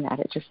sharing that.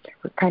 It just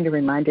kind of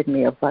reminded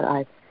me of what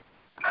I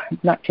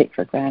not take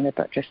for granted,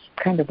 but just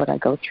kind of what I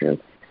go through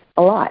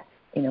a lot,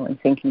 in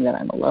thinking that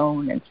I'm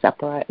alone and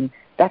separate. And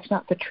that's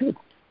not the truth.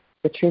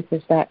 The truth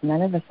is that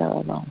none of us are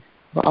alone.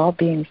 We're all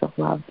beings of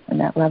love, and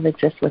that love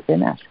exists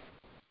within us.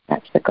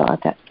 That's the God,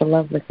 that's the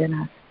love within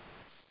us.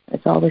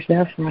 It's always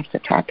there for us to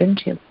tap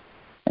into.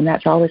 And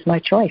that's always my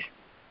choice,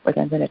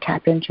 whether I'm going to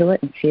tap into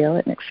it and feel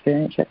it and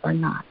experience it or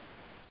not.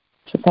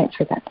 So thanks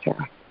for that,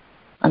 Sarah.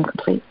 I'm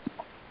complete.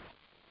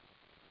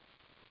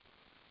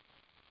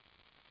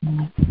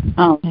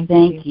 Oh,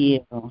 thank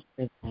you for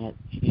that,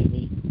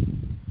 Judy.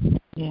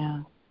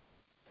 Yeah.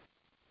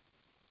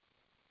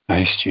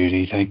 Nice,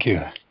 Judy. Thank you.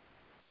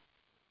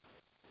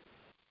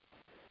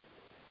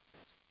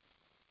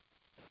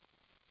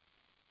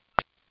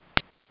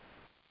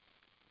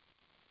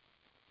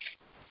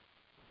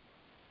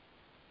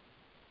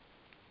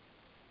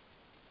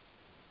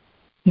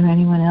 there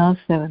anyone else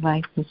that would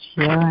like to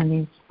share on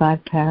these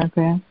 5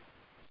 paragraphs?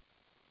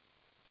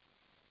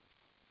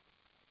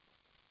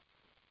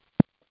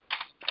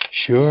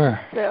 Sure.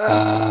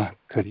 Sarah.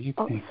 Good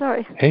evening. Oh,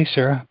 sorry. Hey,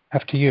 Sarah.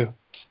 After you.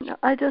 No,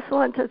 I just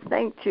want to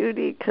thank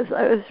Judy because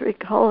I was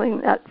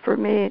recalling that for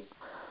me,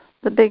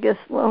 the biggest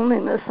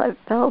loneliness I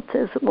felt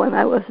is when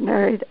I was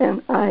married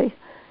and I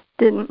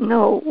didn't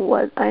know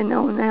what I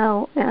know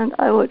now, and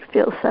I would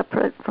feel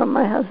separate from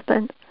my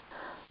husband.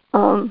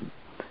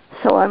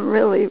 So I'm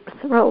really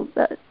thrilled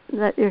that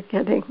you're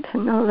getting to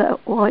know that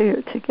while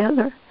you're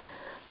together.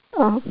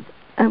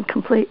 I'm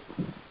complete.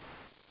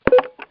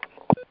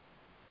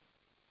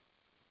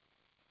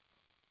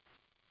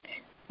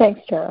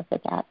 Thanks, Tara, for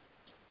that.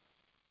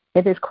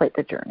 It is quite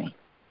the journey.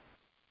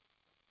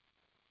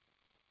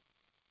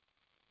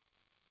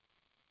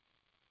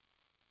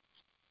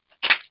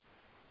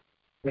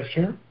 Yes,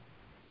 sir.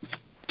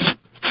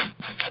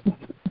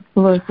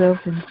 Floor is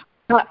open.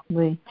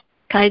 Lee.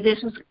 Kai, this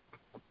is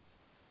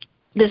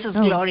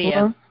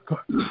Gloria.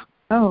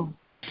 Oh,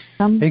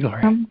 come, hey,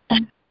 Gloria.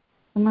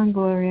 Come on,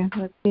 Gloria.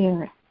 Let's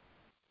hear it.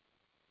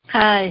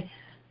 Hi.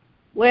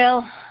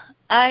 Well,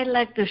 I'd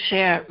like to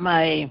share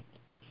my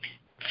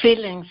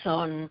feelings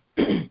on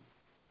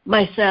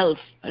myself,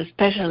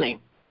 especially.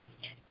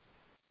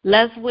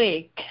 Last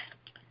week,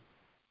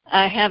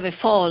 I have a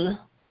fall,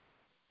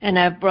 and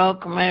I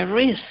broke my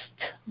wrist,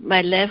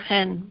 my left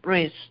hand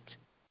wrist.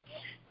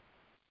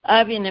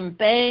 I've been in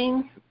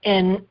pain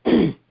and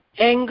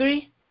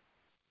angry,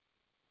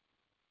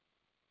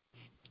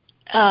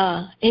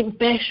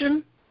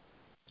 impatient.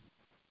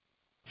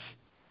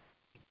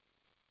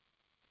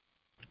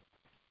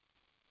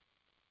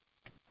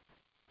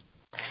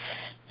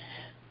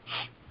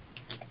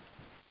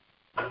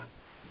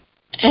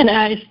 And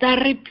I start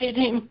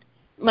repeating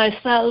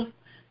myself,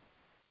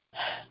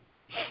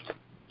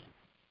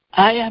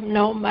 I am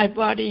not my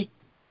body.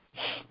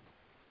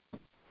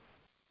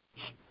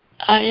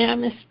 I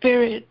am a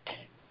spirit.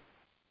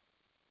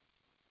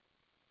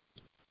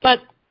 But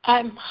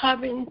I'm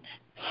having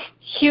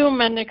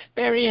human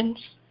experience.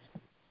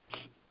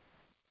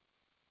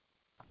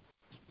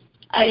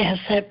 I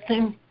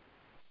accepting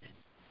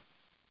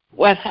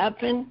what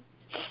happened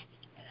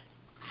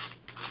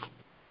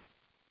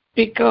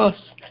because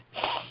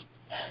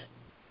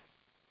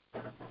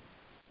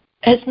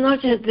it's not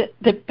just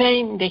the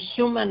pain,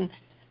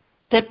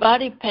 the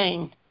body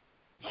pain.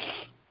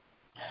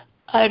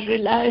 I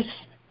realize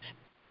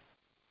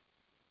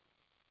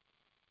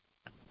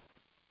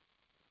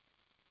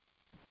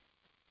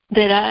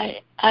that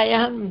I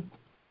am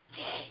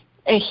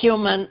a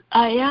human.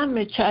 I am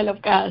a child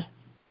of God.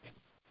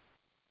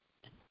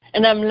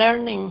 And I'm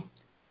learning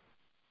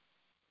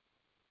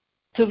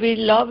to be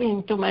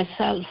loving to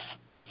myself,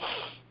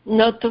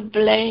 not to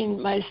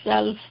blame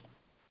myself.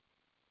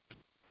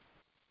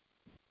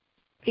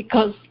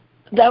 Because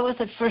that was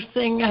the first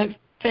thing I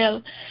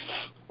felt.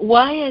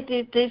 Why I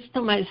did this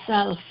to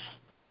myself?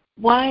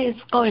 Why is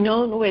going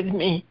on with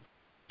me?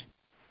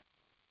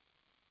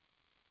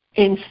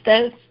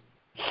 Instead,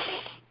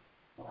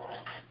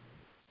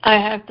 I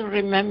have to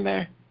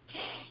remember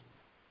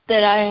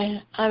that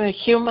I am a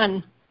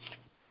human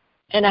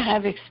and I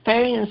have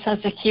experience as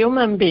a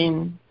human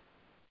being.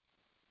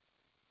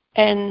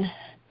 And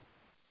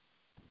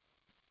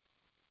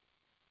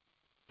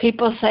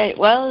people say,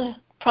 well,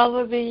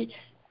 probably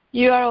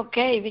you are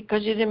okay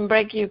because you didn't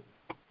break your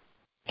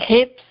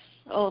hips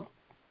or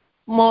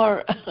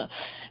more.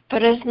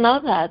 But it's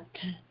not that.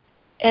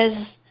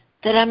 It's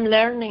that I'm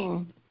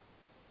learning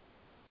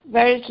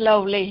very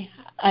slowly.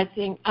 I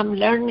think I'm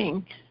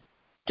learning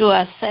to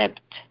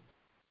accept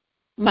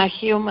my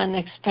human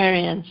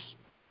experience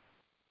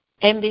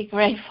and be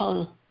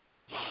grateful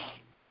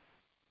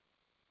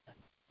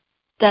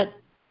that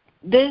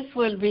this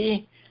will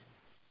be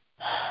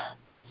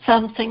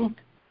something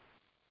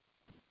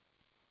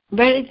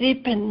very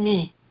deep in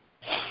me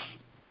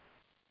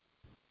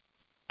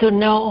to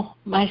know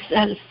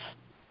myself,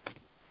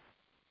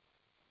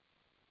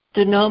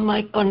 to know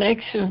my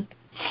connection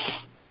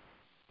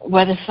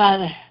with the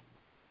Father,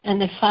 and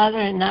the Father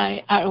and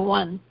I are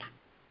one.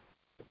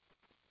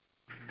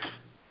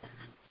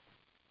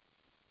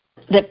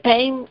 The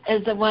pain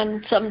is the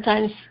one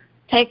sometimes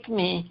take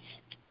me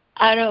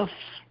out of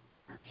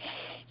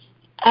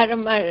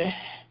my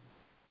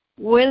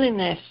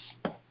willingness.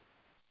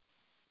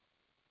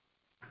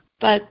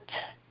 But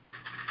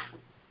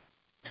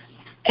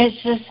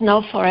it's just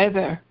not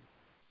forever.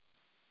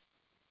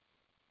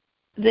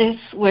 This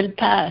will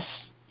pass.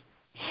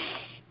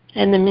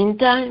 In the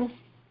meantime,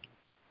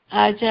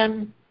 I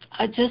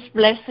just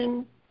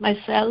blessing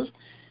myself,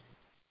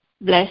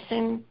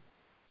 blessing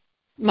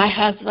my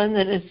husband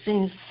that has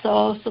been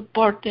so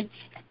supportive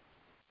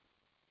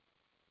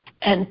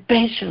and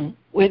patient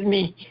with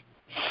me.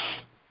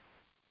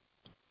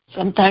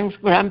 Sometimes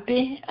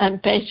grumpy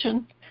and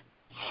patient,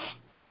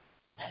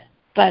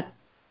 but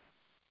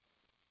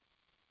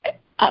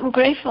I'm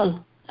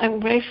grateful. I'm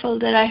grateful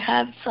that I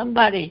have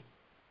somebody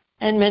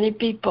and many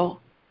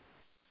people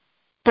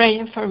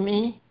praying for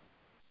me,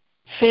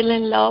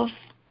 feeling love,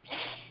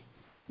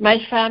 My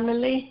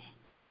family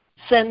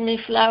sent me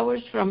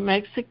flowers from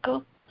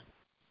Mexico.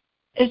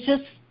 It's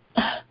just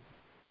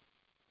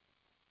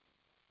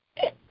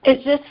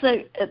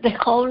the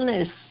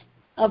wholeness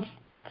of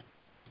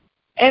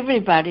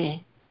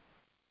everybody.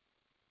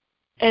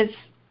 It's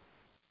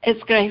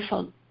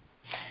grateful.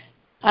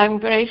 I'm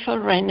grateful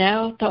right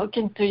now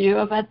talking to you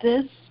about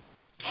this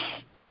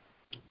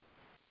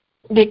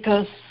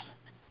because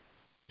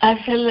I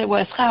feel it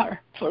was hard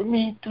for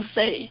me to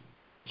say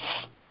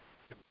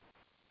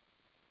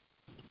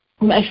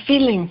my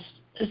feelings,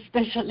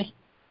 especially.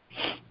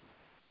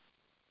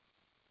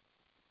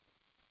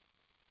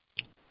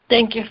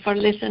 Thank you for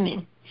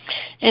listening.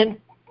 And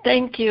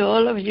thank you,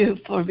 all of you,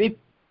 for being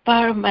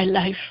part of my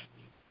life.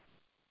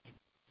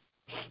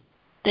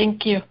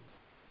 Thank you.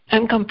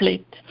 I'm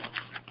complete.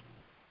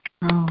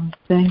 Oh,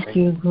 thank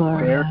you,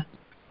 Gloria.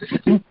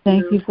 And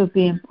thank you for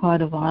being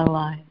part of our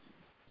lives.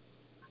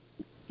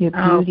 Your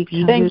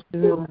beauty comes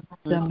through in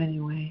so many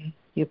ways.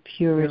 Your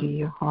purity,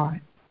 your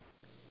heart.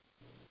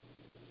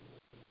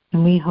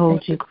 And we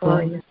hold you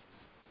close.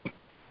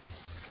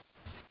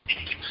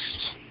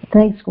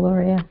 Thanks,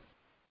 Gloria.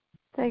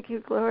 Thank you,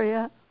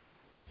 Gloria.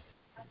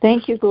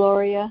 Thank you,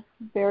 Gloria.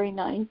 Very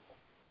nice.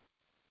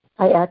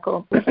 I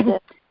echo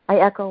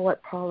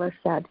what Paula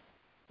said.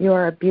 You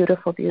are a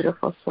beautiful,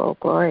 beautiful soul,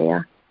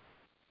 Gloria.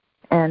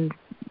 And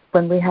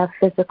when we have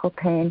physical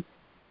pain,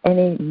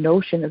 any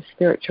notion of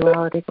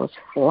spirituality goes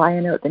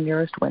flying out the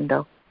nearest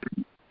window.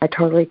 I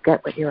totally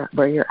get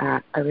where you're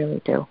at. I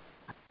really do.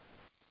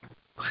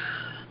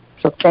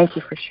 So thank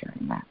you for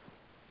sharing that.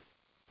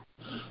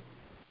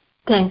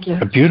 Thank you.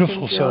 A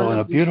beautiful soul and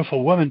a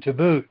beautiful woman to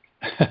boot.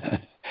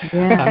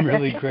 I'm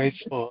really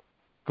grateful,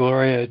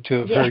 Gloria, to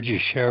have heard you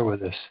share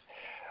with us.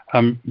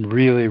 I'm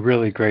really,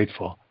 really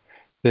grateful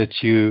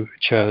that you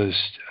chose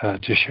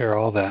to share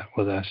all that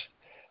with us.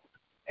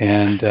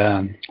 And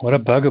what a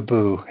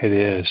bugaboo it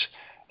is,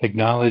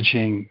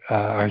 acknowledging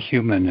our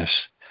humanness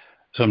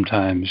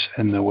sometimes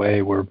in the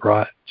way we're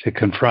brought to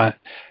confront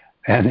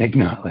and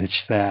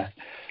acknowledge that.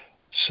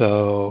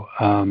 So,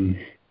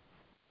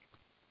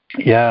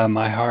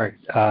 my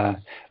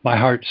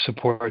heart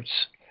supports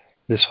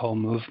this whole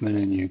movement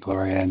in you,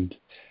 Gloria,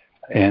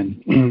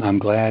 and I'm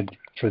glad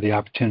for the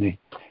opportunity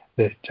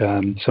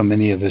that so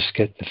many of us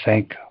get to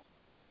thank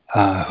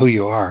who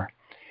you are,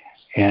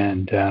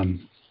 and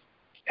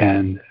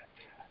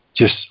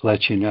just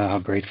let you know how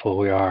grateful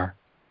we are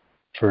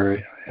for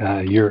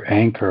your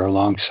anchor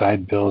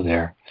alongside Bill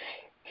there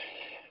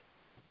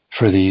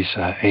for these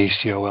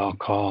ACOL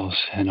calls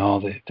and all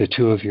that the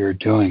two of you are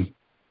doing.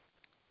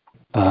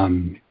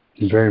 Very,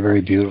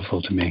 very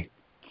beautiful to me.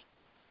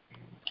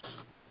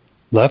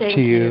 Love Thank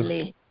to you.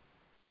 Lee.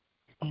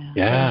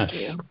 Yes.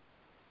 Thank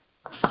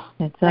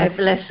you. My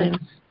blessings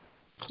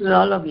to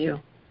all of you.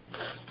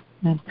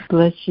 And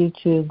bless you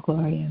too,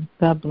 Gloria.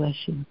 God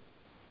bless you.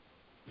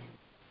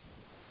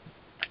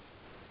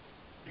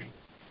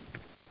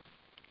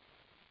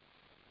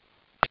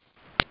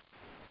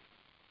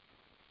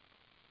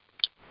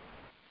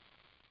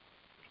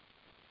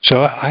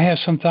 So I have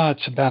some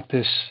thoughts about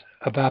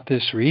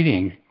this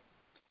reading.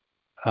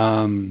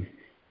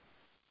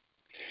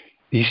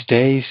 These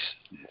days,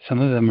 some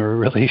of them are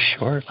really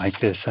short, like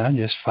this,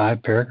 just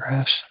 5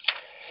 paragraphs,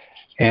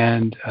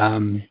 and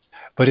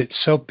but it's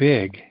so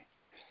big.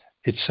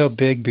 It's so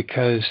big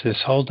because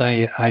this whole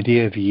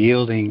idea of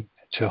yielding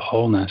to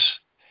wholeness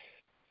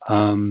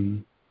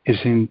is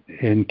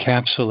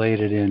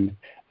encapsulated in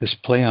this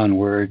play on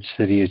words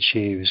that he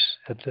achieves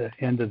at the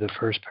end of the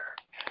first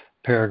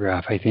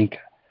paragraph. I think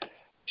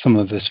some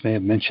of us may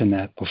have mentioned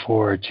that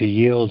before. To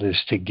yield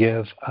is to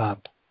give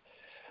up,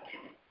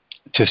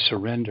 to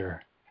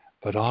surrender,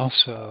 but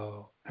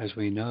also, as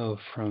we know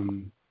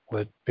from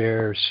what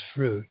bears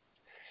fruit,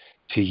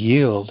 to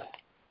yield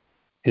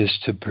is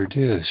to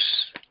produce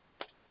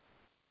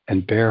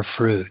and bear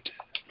fruit.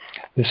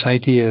 This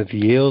idea of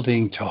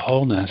yielding to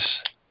wholeness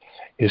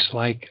is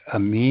like a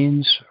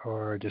means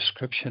or a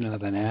description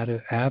of an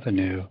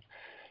avenue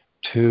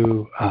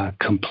to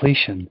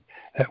completion.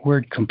 That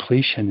word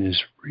completion is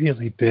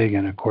really big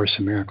in A Course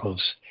in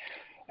Miracles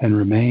and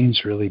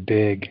remains really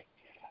big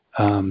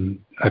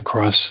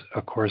across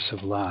A Course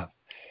of Love.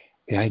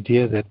 The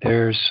idea that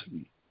there's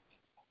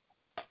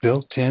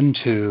built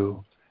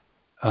into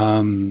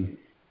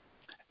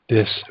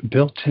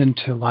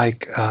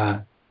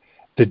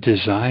the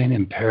design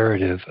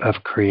imperative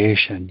of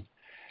creation,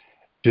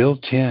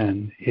 built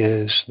in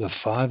is the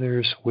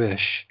Father's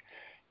wish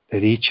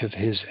that each of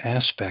his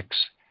aspects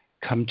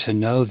come to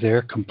know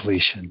their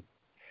completion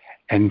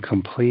and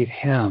complete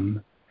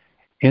him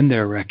in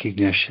their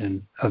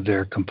recognition of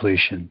their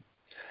completion.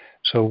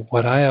 So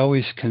what I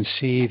always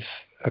conceive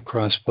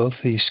across both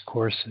these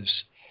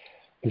courses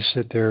is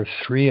that there are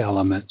 3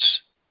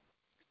 elements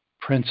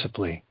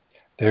principally.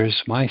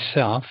 There's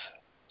myself,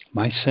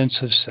 my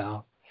sense of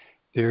self.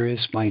 There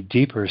is my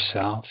deeper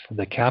self,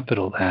 the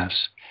capital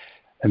S,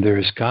 and there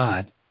is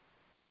God.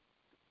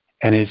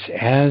 And it's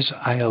as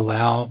I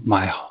allow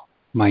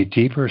my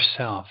deeper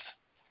self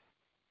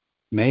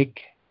make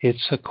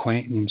its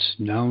acquaintance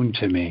known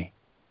to me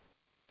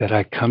that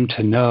I come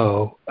to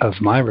know of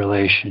my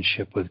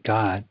relationship with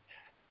God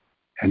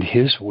and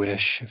His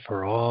wish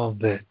for all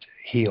that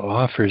He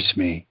offers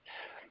me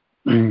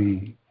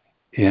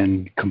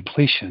in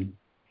completion,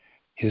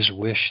 His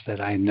wish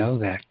that I know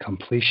that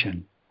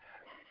completion.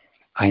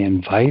 I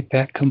invite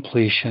that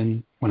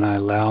completion when I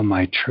allow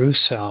my true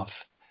self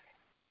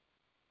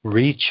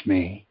reach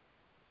me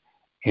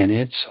in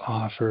its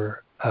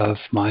offer of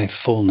my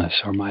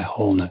fullness or my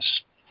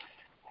wholeness.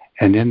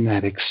 And in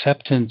that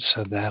acceptance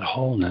of that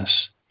wholeness,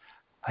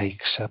 I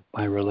accept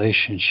my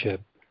relationship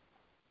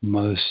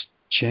most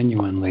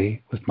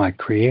genuinely with my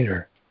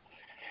Creator.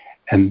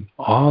 And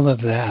all of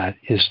that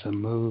is the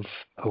move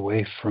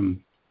away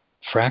from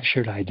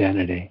fractured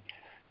identity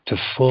to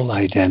full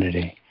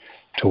identity,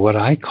 to what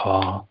I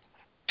call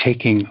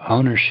taking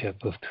ownership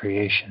of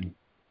creation.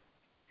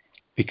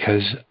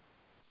 Because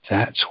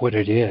that's what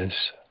it is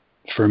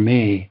for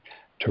me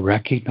to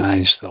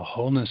recognize the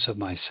wholeness of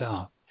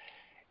myself,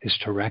 is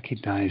to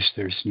recognize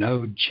there's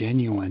no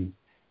genuine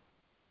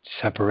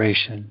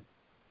separation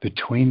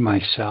between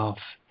myself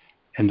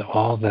and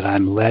all that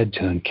I'm led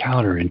to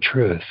encounter in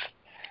truth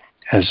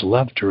as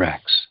love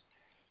directs.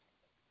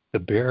 The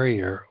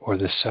barrier or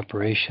the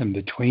separation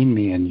between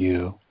me and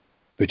you,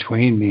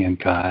 between me and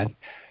God,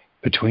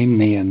 between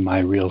me and my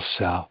real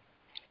self,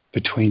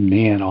 between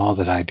me and all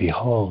that I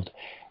behold,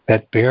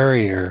 that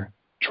barrier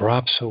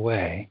drops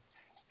away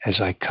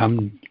as I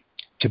come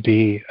to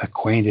be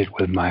acquainted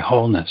with my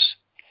wholeness.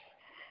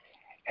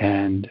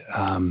 And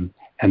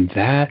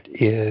that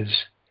is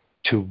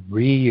to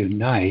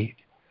reunite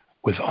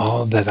with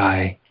all that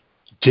I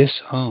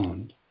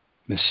disowned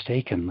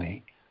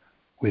mistakenly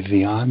with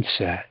the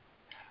onset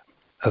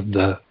of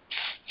the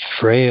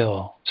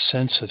frail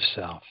sense of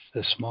self,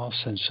 the small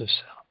sense of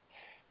self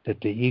that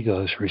the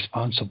ego is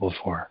responsible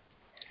for.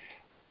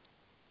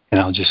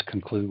 And I'll just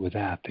conclude with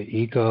that. The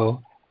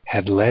ego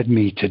had led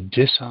me to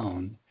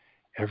disown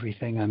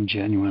everything I'm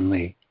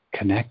genuinely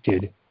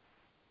connected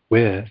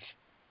with,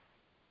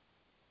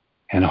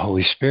 and the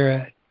Holy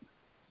Spirit,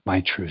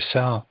 my true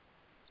self,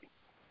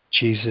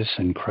 Jesus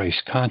and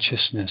Christ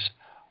consciousness,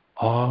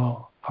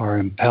 all are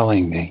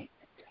impelling me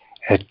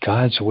at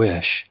God's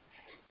wish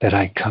that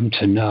I come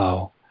to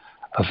know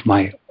of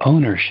my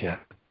ownership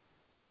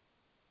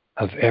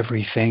of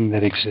everything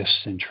that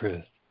exists in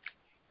truth,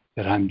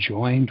 that I'm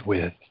joined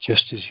with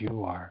just as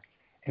you are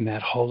in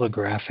that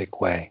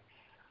holographic way.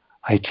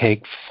 I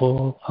take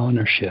full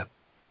ownership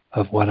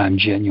of what I'm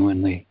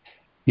genuinely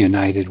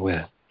united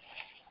with,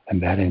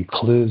 and that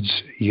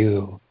includes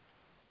you,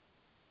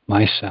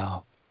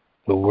 myself,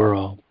 the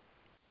world,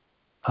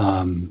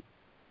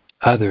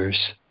 others,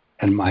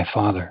 and my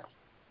Father.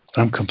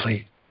 I'm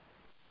complete.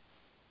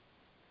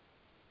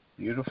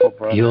 Beautiful,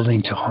 brother.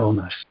 Yielding to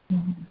wholeness.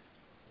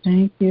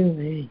 Thank you,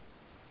 Lee.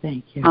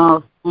 Thank you.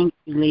 Oh, thank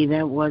you, Lee.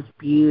 That was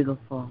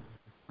beautiful.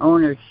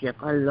 Ownership.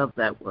 I love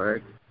that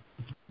word.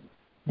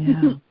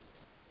 Yeah.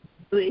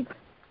 Lee.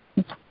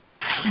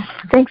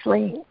 Thanks,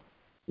 Lee.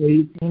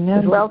 Lee, You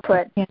know, Well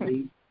put.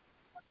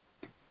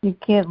 You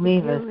can't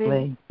leave us,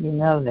 Lee. You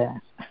know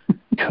that.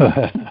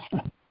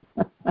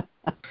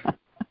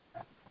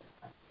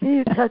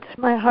 You touched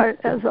my heart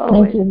as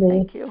always. Thank you, Lee.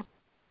 Thank you.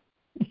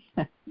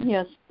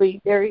 Yes,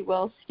 Lee. Very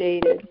well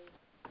stated.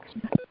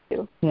 Thank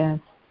you. Yes.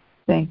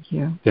 Thank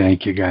you.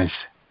 Thank you, guys.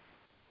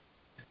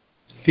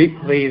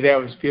 Lee, that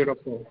was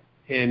beautiful.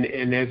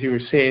 And as you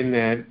were saying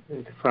that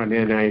at the front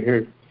end, I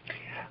heard,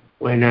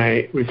 when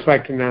I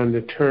reflected on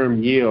the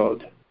term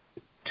yield,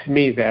 to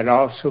me that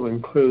also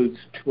includes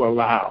to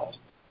allow,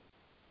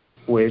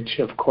 which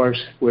of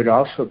course would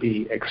also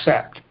be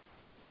accept,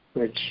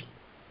 which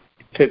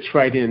fits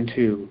right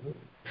into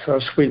so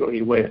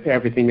sweetly with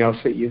everything else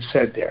that you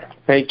said there.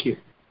 Thank you.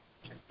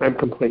 I'm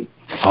complete.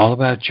 All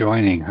about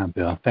joining, huh,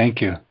 Bill?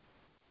 Thank you.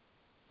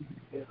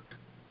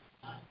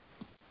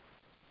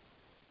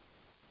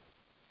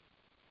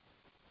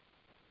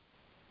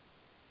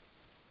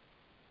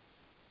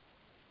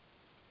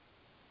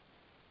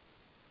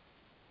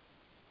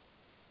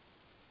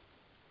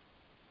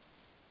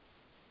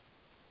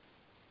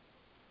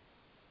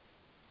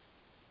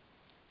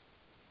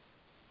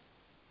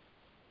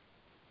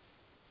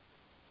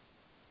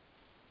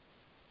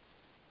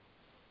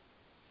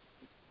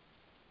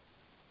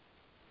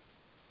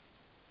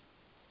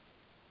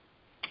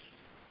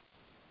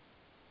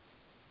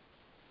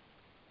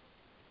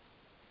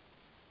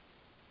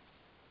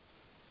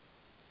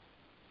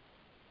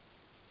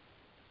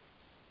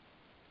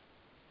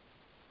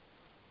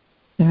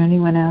 Is there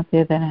anyone out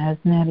there that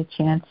hasn't had a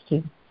chance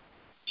to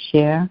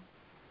share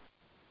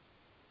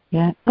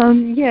yet?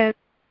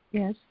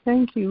 Yes.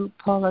 Thank you,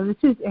 Paula. This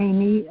is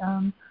Amy.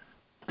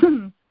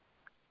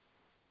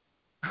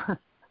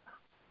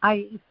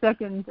 I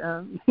second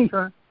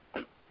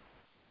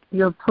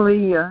your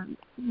plea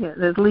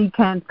that Lee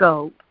can't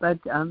go, but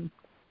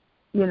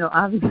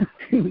obviously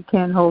we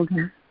can't hold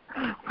him.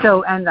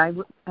 So, and I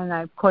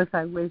of course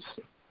I wish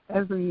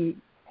every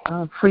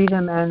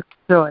freedom and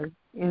joy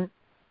in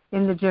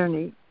the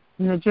journey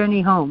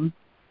home.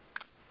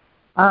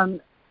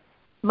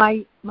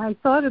 my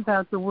thought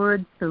about the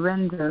word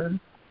surrender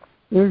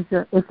is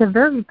it's a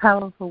very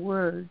powerful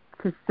word,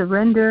 to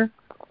surrender,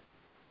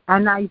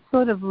 and I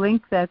sort of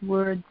link that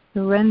word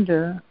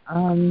surrender,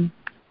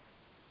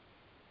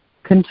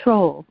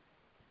 control.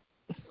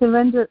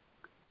 Surrender,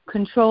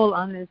 control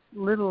on this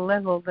little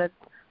level that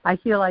I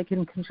feel I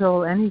can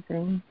control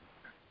anything,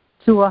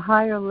 to a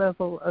higher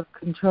level of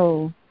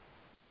control.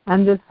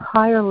 And this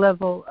higher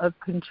level of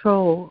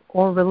control,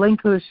 or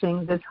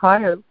relinquishing this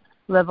higher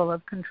level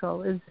of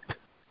control, is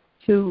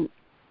to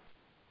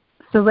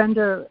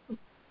surrender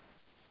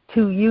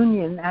to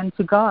union and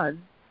to God,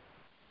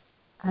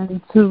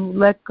 and to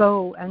let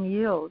go and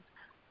yield.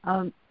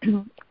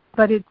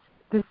 But it's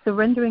the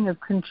surrendering of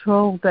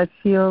control that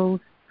feels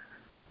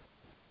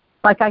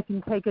like I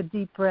can take a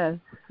deep breath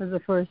for the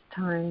first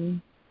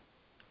time,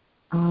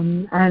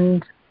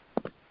 and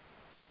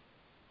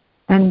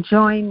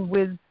join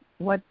with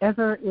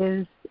whatever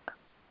is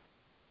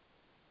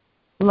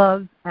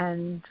love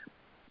and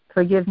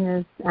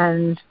forgiveness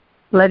and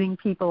letting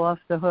people off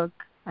the hook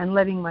and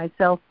letting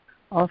myself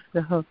off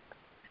the hook.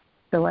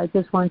 So I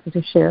just wanted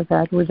to share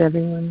that with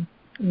everyone.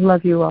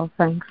 Love you all.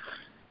 Thanks.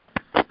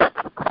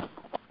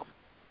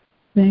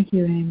 Thank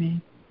you,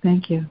 Amy.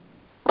 Thank you.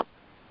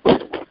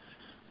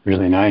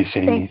 Really nice,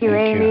 Amy. Thank you,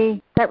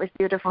 Amy. That was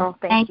beautiful.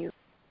 Thank you.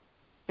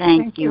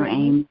 Thank you,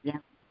 Amy.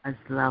 That was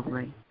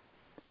lovely.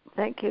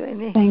 Thank you,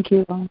 Amy. Thank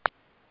you.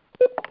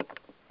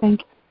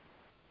 Thank you.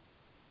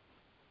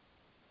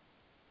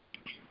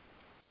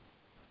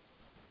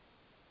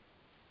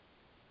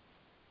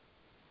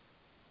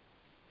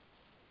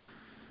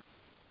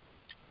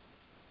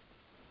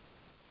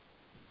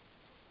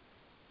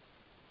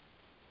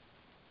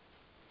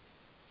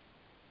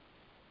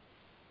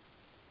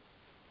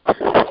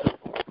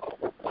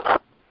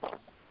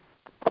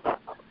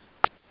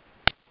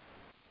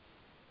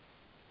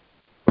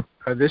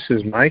 This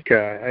is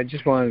Micah. I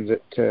just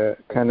wanted to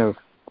kind of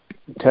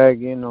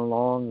tag in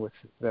along with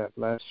that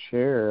last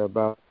share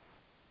about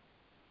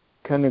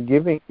kind of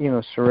giving,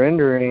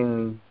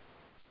 surrendering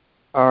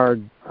our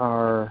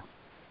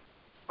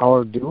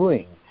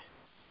doing,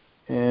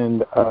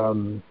 and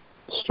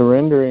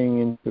surrendering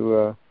into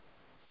a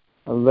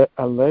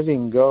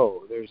letting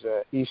go. There's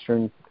an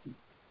Eastern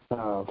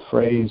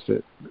phrase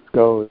that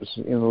goes,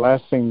 the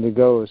last thing to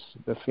go is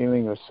the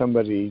feeling of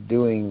somebody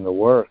doing the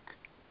work.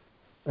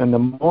 And the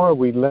more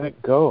we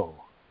let go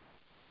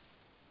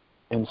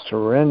and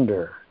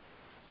surrender,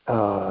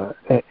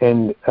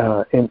 and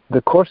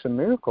the Course in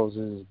Miracles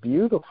is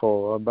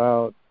beautiful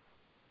about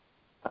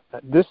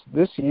this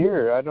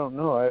year. I don't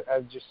know.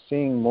 I'm just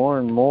seeing more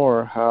and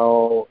more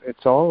how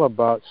it's all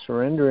about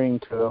surrendering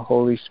to the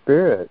Holy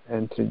Spirit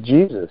and to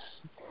Jesus.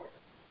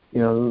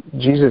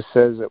 Jesus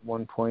says at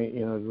one point,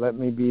 let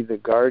me be the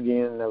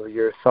guardian of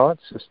your thought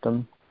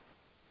system.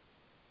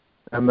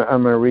 I'm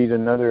going to read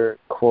another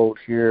quote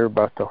here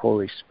about the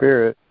Holy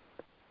Spirit.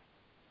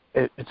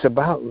 It's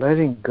about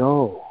letting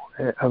go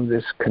of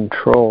this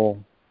control,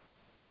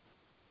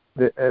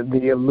 the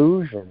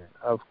illusion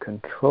of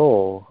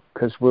control,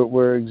 because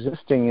we're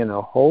existing in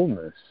a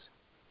wholeness.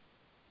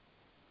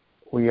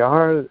 We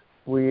are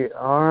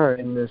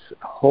in this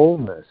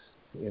wholeness,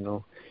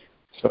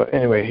 So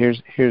anyway,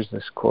 here's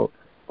this quote: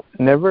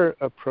 "Never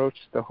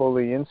approach the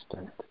holy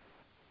instant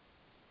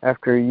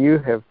after you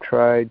have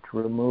tried to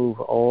remove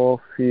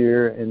all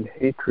fear and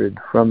hatred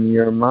from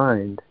your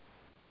mind.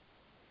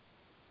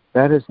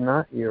 That is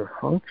not your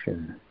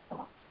function.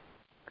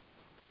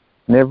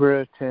 Never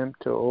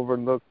attempt to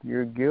overlook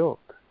your guilt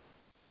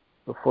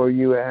before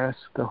you ask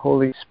the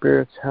Holy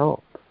Spirit's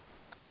help.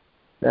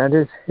 That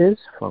is His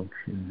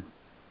function.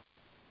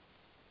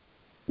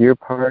 Your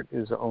part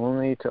is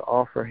only to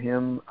offer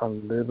Him a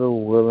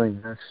little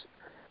willingness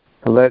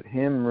to let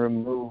Him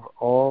remove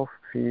all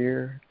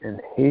fear and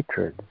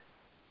hatred,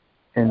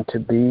 and to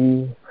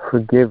be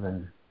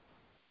forgiven.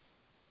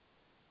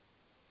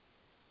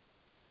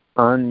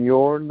 On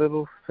your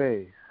little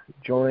faith,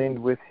 joined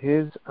with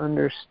His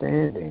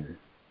understanding,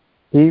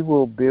 He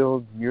will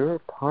build your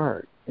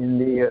part in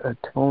the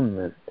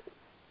atonement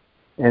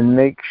and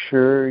make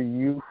sure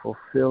you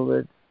fulfill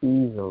it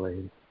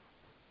easily.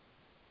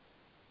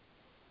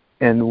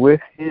 And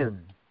with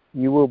Him,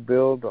 you will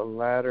build a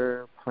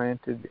ladder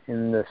planted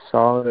in the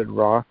solid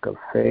rock of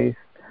faith,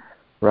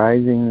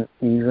 rising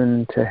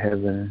even to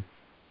heaven.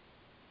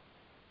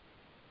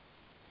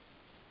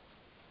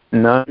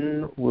 Nor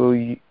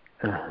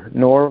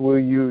will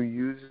you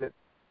use it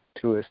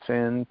to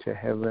ascend to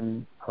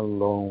heaven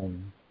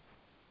alone."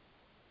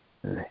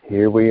 And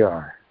here we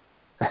are.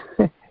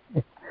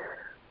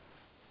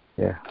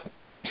 Yeah.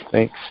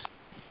 Thanks.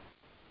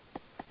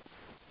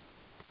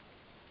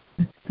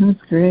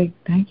 That's great.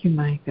 Thank you,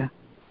 Micah.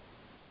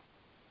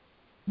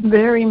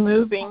 Very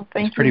moving.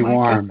 Thank it's pretty you, Micah.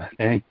 warm.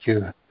 Thank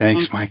you.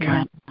 Thanks,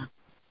 Micah.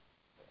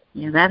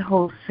 Yeah, that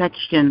whole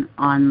section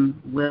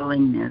on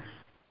willingness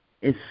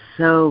is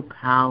so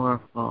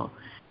powerful,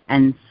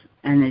 and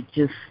it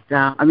just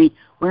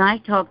when I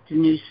talk to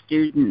new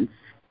students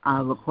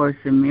of A Course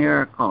in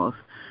Miracles,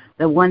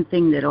 the one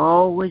thing that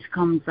always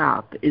comes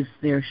up is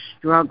their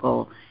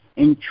struggle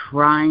in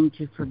trying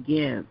to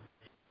forgive,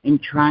 in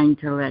trying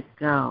to let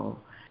go.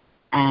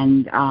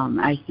 And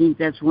I think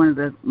that's one of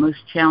the most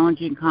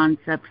challenging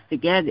concepts to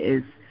get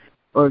is,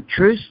 or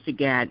truths to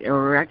get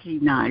or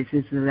recognize,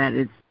 is that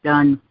it's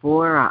done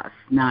for us,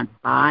 not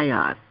by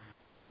us.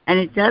 And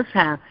it does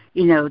have,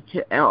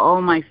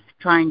 all my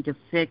trying to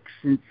fix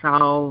and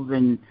solve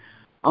and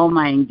all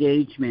my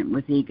engagement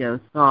with ego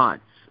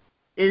thoughts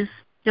is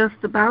just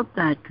about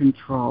that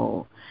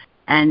control.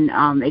 And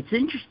it's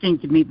interesting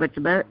to me, but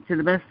to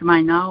the best of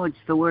my knowledge,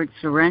 the word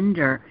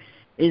surrender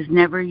is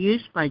never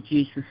used by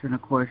Jesus in A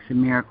Course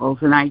in Miracles.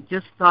 And I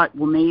just thought,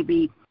 well,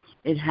 maybe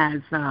it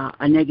has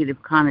a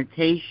negative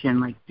connotation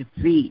like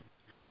defeat.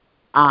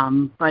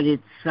 But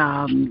it's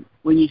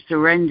when you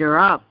surrender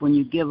up, when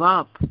you give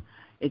up,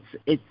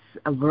 it's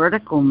a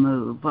vertical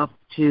move up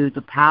to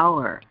the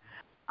power.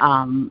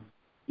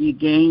 You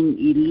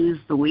lose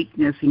the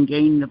weakness and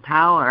gain the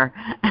power.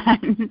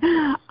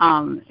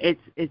 And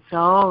it's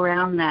all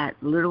around that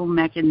little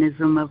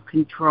mechanism of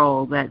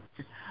control that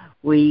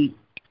we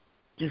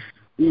just,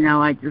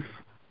 I just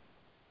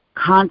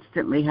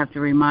constantly have to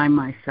remind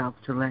myself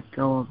to let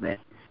go of it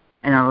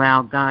and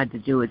allow God to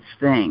do its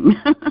thing,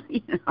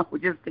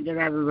 just to get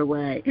out of the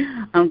way.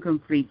 I'm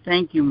complete.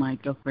 Thank you,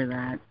 Michael, for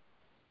that.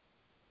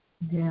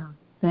 Yeah,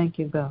 thank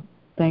you both.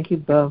 Thank you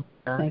both.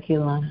 Thank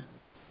you, Lana.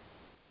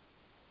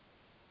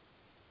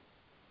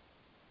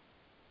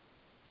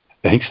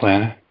 Thanks,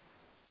 Lana.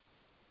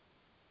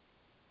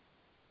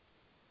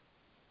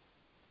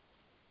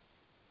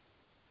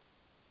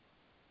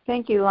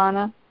 Thank you,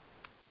 Lana.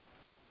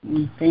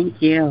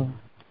 Thank you.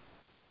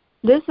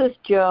 This is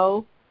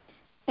Joe.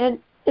 And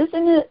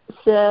isn't it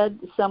said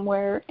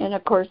somewhere in A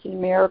Course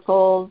in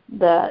Miracles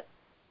that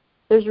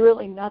there's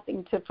really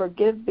nothing to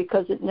forgive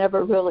because it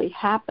never really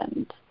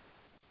happened?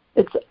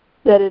 It's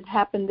that it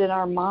happened in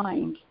our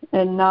mind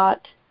and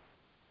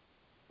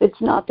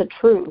it's not the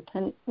truth.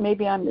 And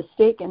maybe I'm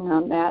mistaken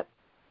on that.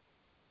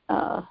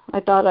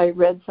 I thought I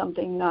read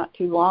something not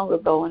too long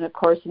ago in A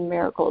Course in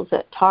Miracles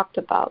that talked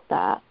about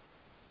that.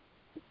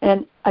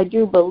 And I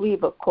do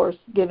believe, of course,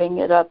 giving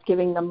it up,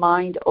 giving the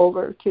mind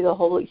over to the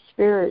Holy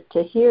Spirit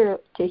to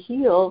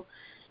heal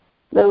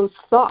those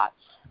thoughts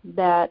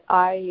that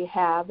I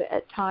have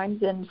at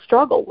times and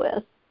struggle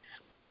with,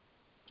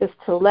 just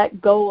to let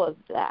go of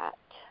that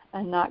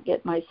and not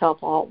get myself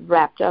all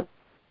wrapped up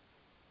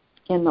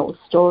in those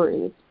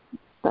stories.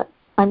 But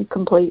I'm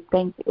complete.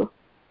 Thank you.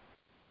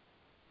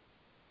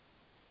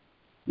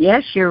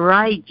 Yes, you're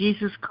right.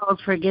 Jesus calls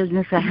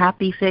forgiveness a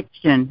happy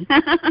fiction.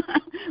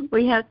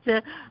 We have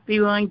to be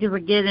willing to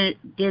forgive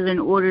in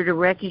order to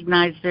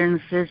recognize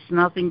there's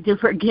nothing to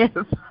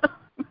forgive.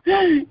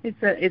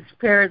 It's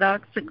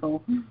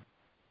paradoxical.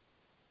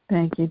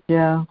 Thank you,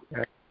 Joe.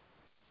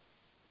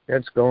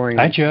 That's going.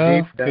 Hi,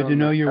 Joe. Deep Good down to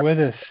know you're with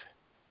us.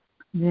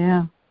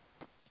 Yeah.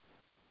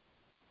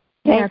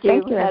 Thank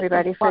you,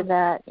 everybody, for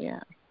that.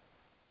 Yeah.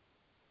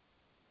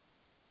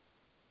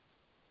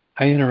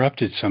 I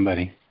interrupted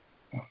somebody.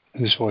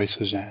 Whose voice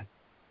was that?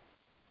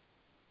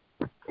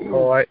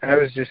 Oh, I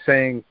was just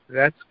saying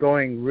that's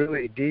going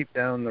really deep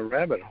down the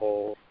rabbit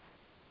hole.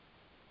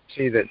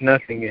 See that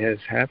nothing has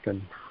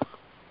happened.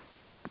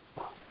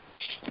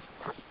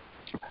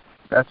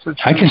 That's the truth.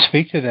 I can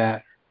speak to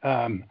that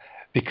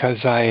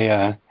because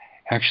I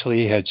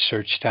actually had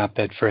searched out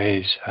that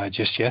phrase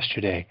just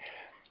yesterday.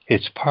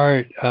 It's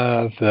part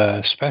of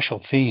the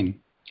special theme,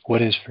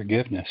 What is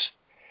Forgiveness?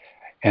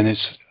 And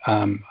it's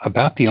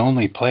about the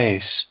only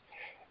place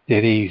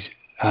that he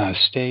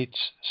states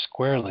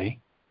squarely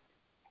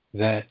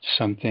that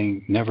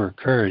something never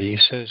occurred. He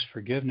says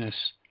forgiveness,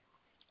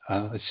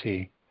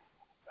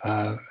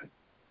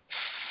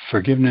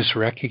 forgiveness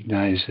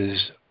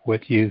recognizes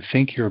what you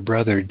think your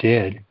brother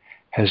did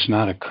has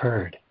not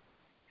occurred.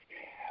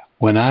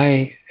 When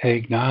I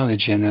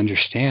acknowledge and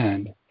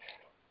understand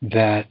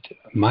that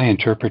my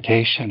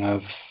interpretation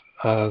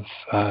of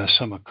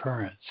some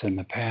occurrence in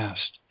the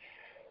past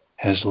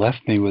has left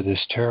me with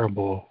this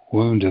terrible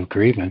wound of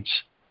grievance,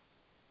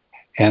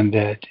 and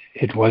that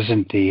it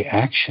wasn't the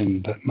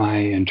action but my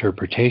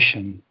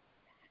interpretation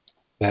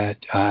that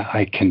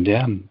I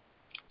condemn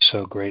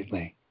so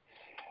greatly,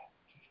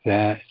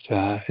 that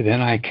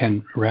then I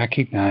can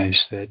recognize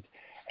that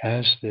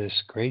as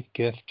this great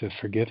gift of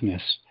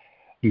forgiveness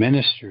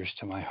ministers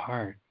to my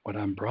heart, what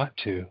I'm brought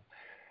to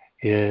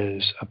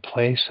is a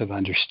place of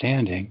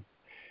understanding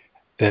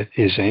that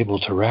is able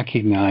to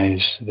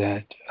recognize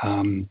that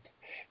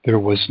there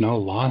was no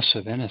loss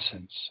of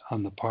innocence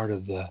on the part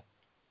of the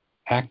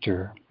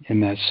actor in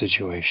that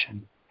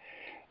situation.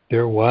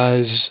 There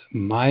was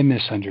my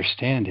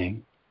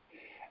misunderstanding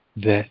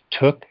that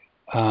took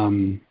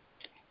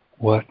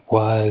what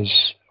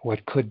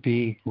could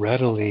be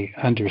readily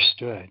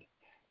understood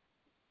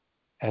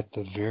at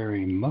the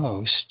very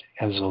most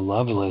as a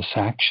loveless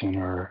action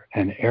or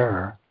an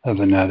error of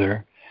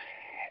another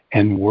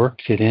and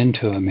worked it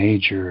into a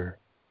major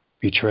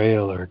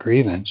betrayal or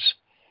grievance,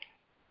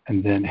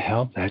 and then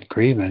held that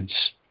grievance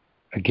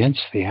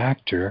against the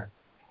actor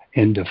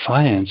in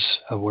defiance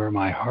of where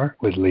my heart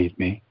would lead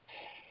me,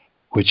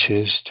 which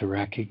is to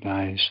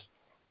recognize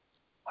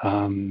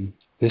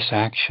this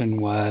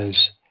action was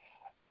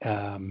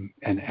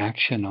an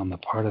action on the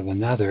part of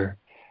another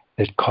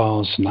that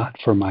calls not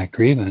for my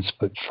grievance,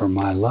 but for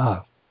my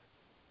love.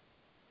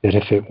 That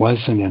if it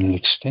wasn't an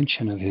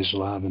extension of his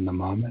love in the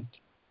moment,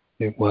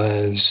 it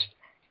was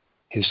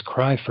his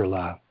cry for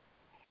love.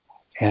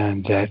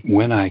 And that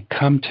when I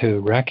come to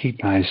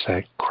recognize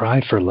that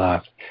cry for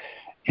love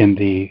in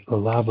the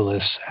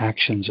loveless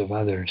actions of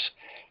others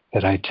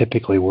that I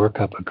typically work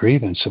up a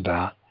grievance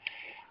about,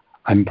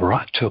 I'm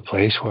brought to a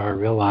place where I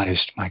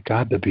realized, my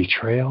God, the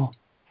betrayal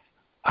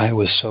I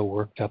was so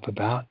worked up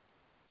about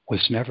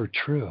was never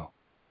true.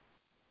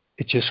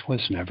 It just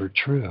was never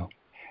true.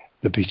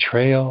 The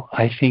betrayal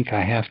I think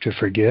I have to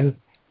forgive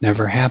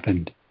never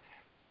happened.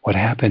 What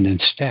happened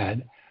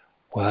instead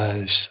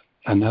was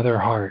another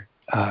heart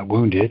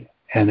wounded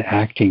and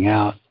acting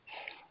out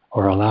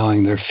or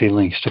allowing their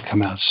feelings to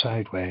come out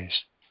sideways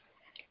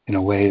in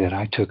a way that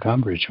I took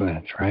umbrage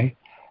with, right?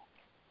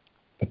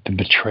 But the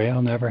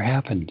betrayal never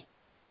happened.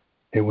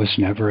 It was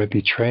never a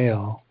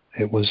betrayal.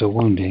 It was a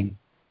wounding.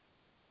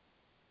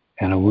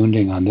 And a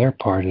wounding on their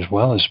part as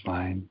well as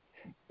mine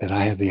that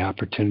I have the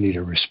opportunity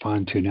to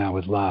respond to now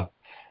with love,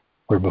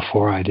 where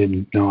before I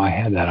didn't know I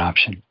had that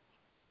option.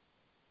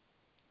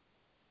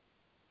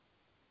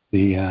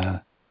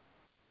 The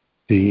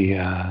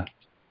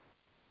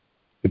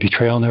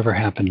betrayal never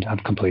happened. I'm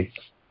complete.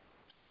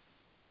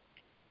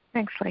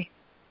 Thanks, Lee.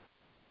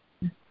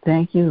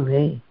 Thank you,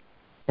 Lee.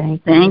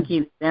 Thank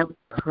you. That was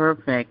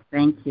perfect.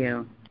 Thank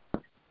you.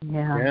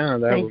 Yeah,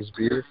 that was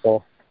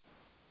beautiful.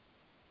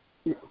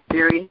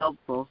 Very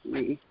helpful,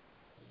 Lee.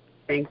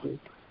 Thank you.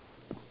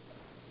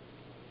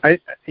 I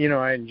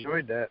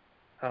enjoyed that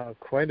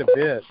quite a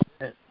bit.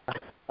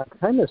 I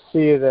kind of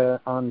see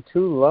it on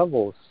two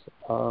levels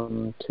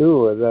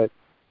too.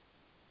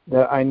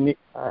 That I need.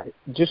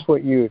 Just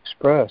what you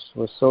expressed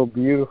was so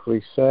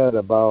beautifully said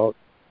about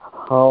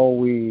how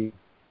we,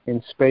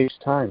 in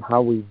space-time,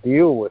 how we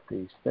deal with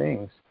these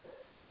things,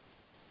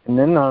 and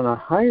then on a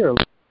higher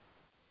level.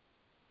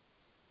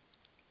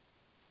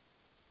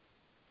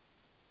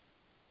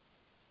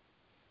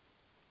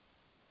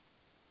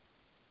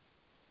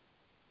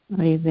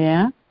 Are you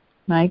there,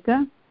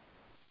 Micah?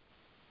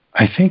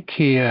 I think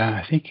he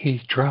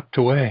dropped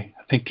away.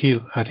 I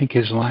think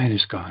his line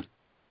is gone.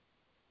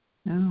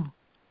 Oh.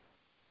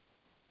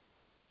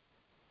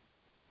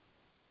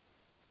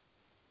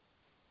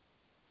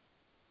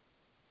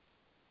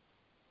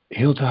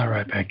 He'll dial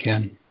right back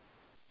in.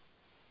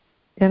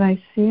 Did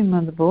I see him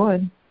on the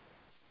board?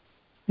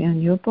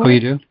 On your board? Oh, you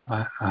do?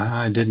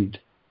 I didn't.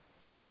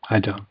 I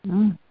don't.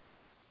 Oh.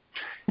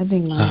 I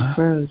think mine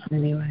froze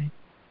anyway.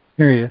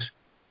 Here he is.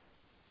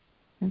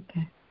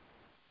 Okay.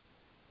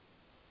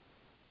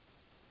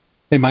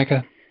 Hey,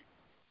 Micah.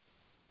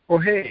 Oh,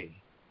 hey.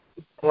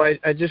 Well,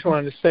 I just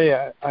wanted to say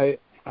I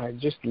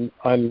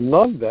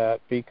love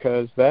that,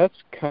 because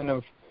that's kind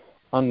of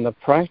on the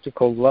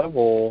practical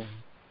level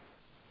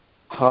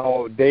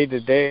how day to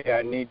day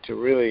I need to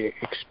really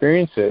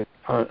experience it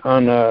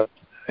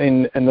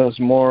in those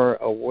more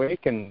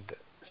awakened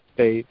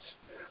states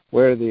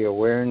where the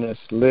awareness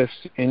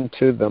lifts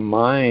into the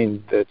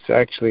mind that's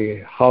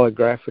actually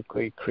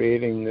holographically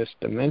creating this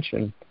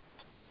dimension.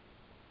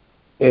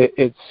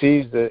 It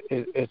sees that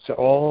it's a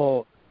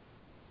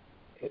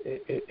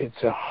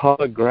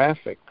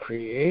holographic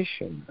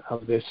creation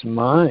of this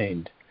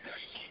mind,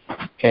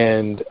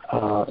 and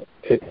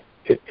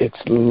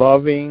it's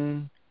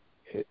loving,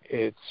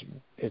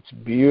 it's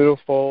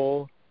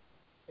beautiful,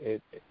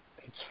 it's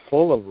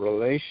full of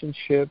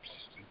relationships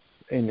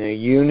in a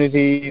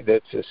unity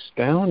that's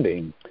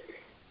astounding,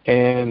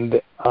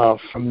 and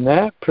from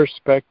that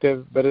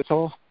perspective, but it's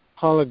all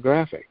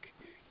holographic.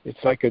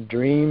 It's like a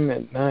dream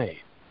at night.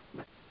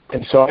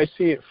 And so I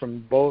see it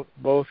from both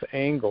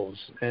angles,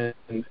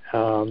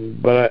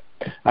 but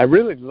I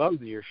really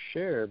loved your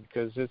share,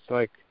 because it's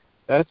like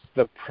that's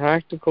the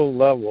practical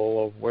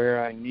level of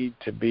where I need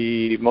to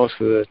be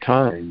most of the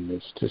time,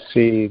 is to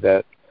see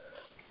that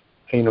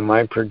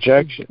my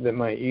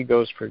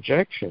ego's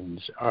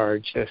projections are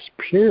just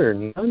pure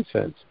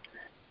nonsense,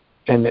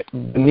 and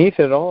beneath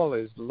it all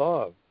is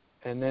love,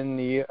 and then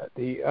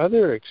the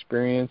other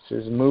experience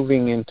is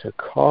moving into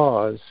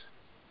cause.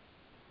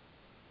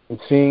 And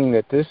seeing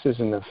that this is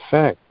an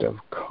effect of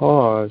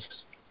cause,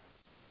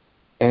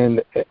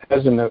 and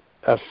as an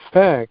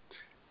effect,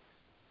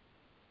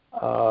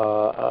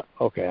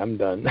 okay, I'm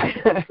done. ...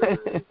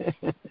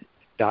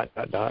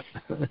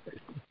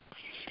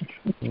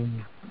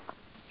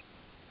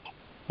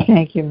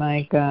 Thank you,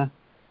 Micah,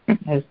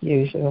 as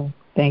usual.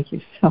 Thank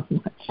you so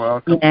much.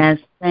 Welcome. Yes,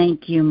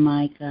 thank you,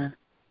 Micah.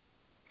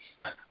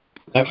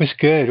 That was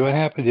good. What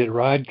happened? Did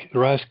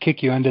Roz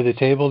kick you under the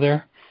table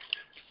there?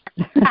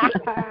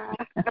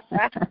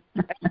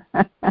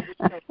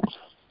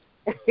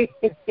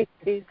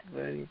 He's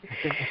funny.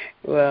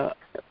 Well,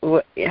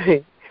 what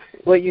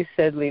you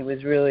said, Lee,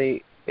 was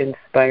really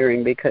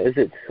inspiring, because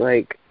it's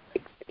like,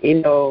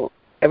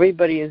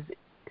 everybody is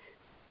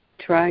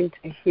trying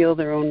to heal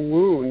their own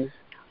wounds,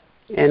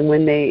 and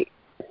when they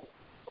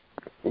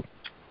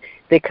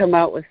they come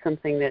out with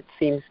something that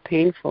seems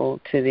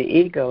painful to the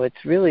ego,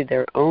 it's really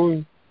their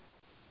own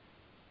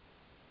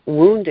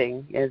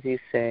wounding, as you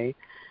say,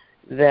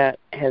 that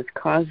has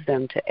caused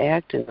them to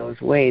act in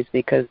those ways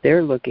because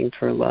they're looking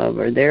for love,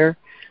 or they're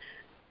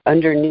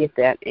underneath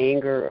that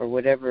anger or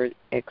whatever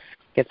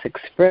gets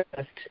expressed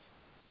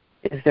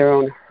is their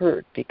own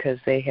hurt because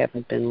they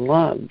haven't been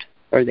loved,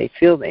 or they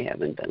feel they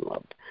haven't been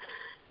loved.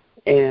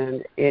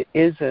 And it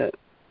is a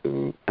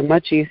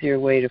much easier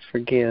way to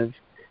forgive,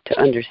 to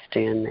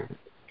understand that.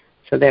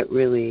 So that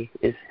really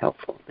is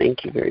helpful.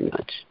 Thank you very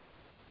much.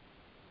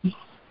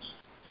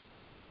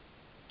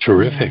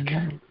 Terrific.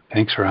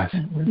 Thanks, Roz.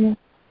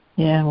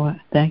 Yeah, well,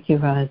 thank you,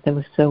 Roz. That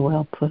was so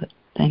well put.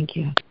 Thank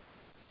you.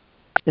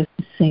 Yes,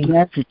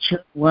 it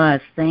sure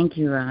was. Thank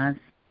you, Roz.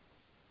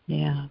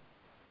 Yeah.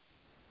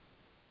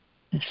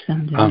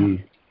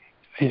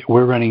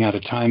 We're running out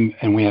of time,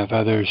 and we have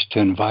others to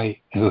invite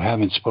who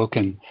haven't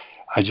spoken.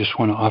 I just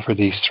want to offer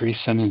these 3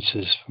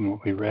 sentences from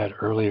what we read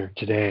earlier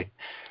today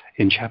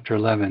in chapter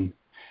 11.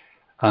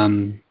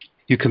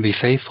 You can be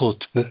faithful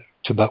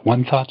to but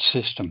one thought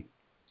system.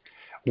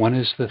 One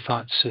is the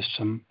thought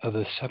system of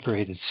the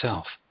separated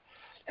self,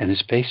 and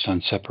is based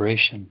on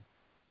separation.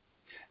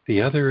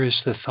 The other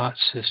is the thought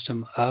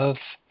system of,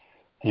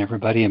 and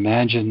everybody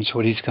imagines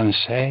what he's going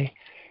to say,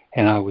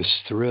 and I was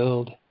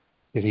thrilled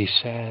that he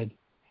said,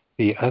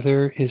 the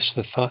other is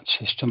the thought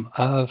system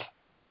of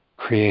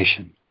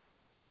creation,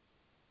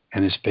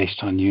 and is based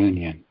on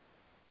union.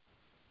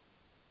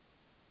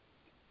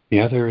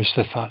 The other is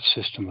the thought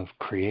system of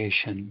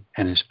creation,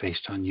 and is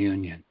based on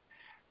union.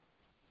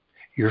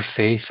 Your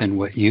faith in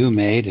what you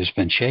made has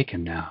been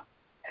shaken now,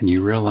 and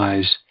you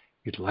realize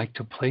you'd like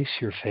to place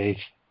your faith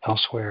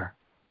elsewhere.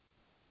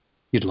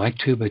 You'd like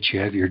to, but you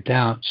have your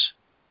doubts,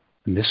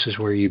 and this is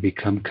where you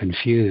become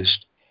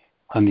confused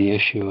on the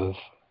issue of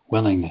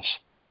willingness.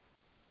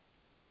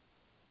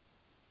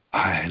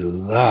 I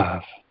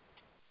love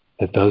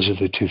that those are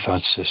the 2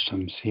 thought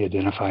systems he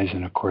identifies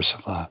in A Course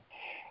of Love.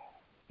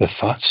 The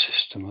thought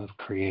system of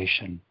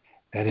creation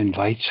that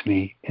invites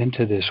me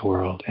into this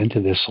world,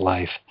 into this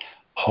life,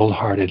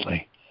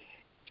 wholeheartedly,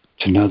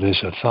 to know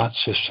there's a thought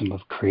system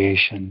of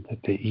creation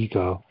that the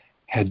ego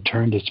had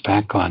turned its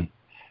back on,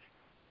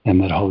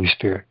 and that Holy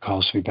Spirit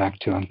calls me back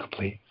to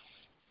incomplete.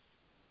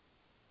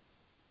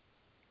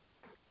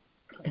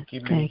 Thank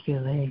you,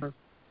 Lee.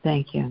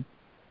 Thank you.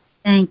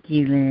 Thank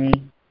you, Lee.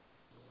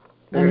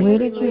 And where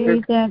did you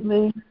read that,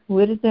 Lee?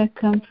 Where did that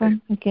come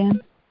from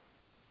again?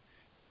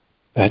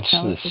 That's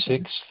the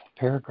 6th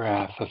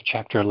paragraph of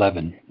chapter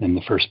 11 in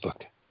the first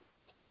book.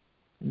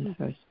 In the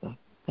first book.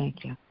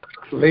 Thank you.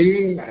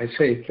 Lee, I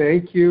say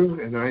thank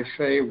you, and I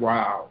say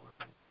wow.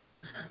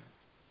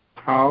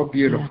 How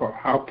beautiful,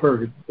 how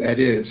perfect that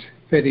is,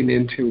 fitting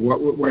into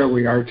where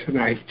we are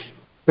tonight.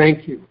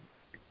 Thank you.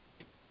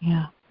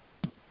 Yeah.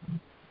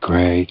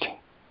 Great.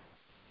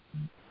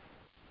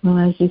 Well,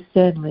 as you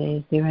said, Lee,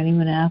 is there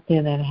anyone out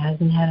there that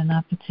hasn't had an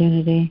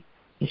opportunity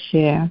to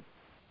share?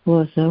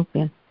 Floor's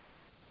open.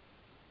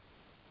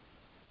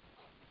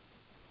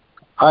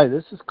 Hi,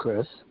 this is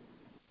Chris.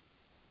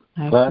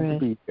 Hi, Glad Chris. to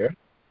be here.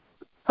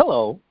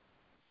 Hello.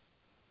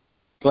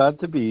 Glad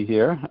to be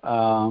here.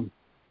 To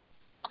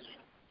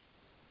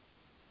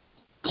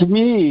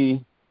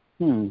me,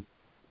 the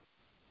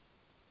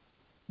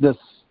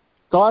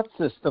thought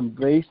system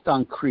based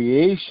on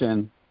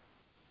creation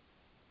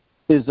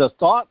is a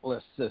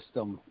thoughtless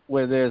system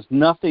where there's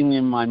nothing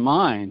in my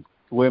mind,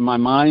 where my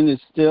mind is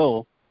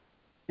still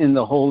in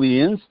the holy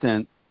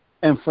instant,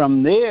 and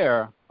from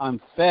there I'm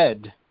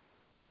fed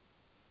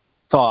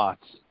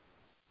thoughts.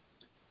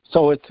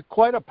 So it's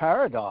quite a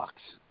paradox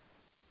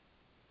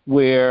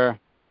where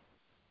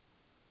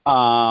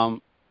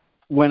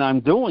when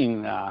I'm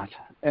doing that,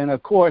 and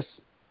of course,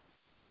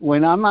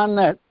 when I'm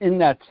in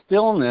that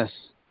stillness,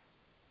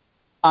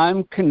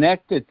 I'm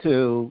connected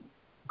to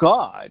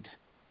God,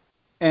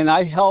 and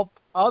I help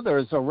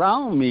others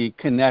around me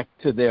connect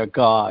to their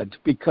God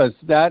because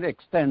that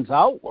extends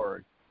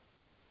outward.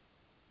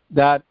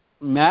 That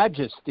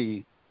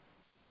majesty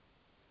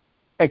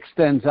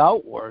extends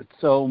outward.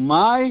 So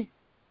my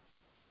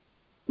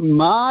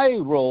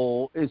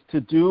role is to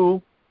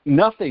do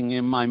nothing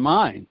in my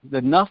mind,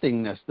 the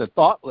nothingness, the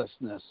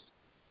thoughtlessness.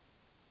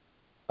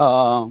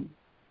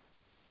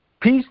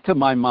 Peace to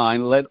my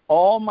mind, let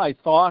all my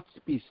thoughts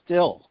be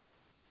still.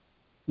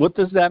 What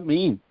does that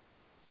mean?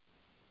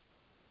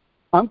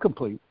 I'm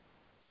complete.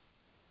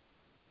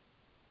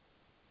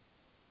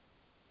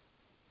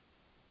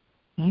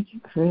 Thank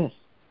you, Chris.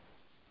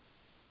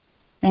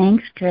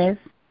 Thanks, Chris.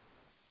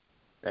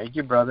 Thank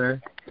you,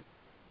 brother.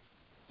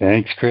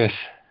 Thanks, Chris.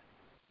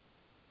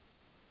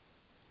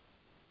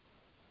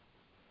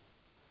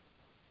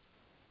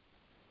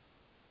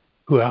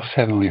 Who else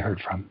haven't we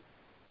heard from?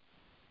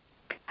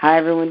 Hi,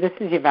 everyone. This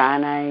is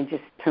Yvonne. I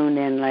just tuned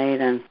in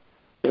late and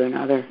doing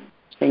other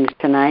things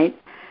tonight.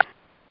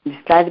 I'm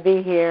just glad to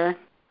be here.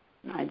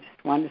 I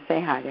just wanted to say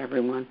hi to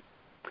everyone.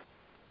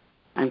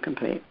 I'm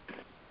complete.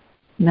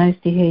 Nice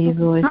to hear your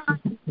voice,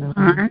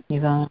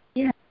 Yvonne.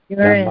 Yeah,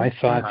 My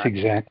thoughts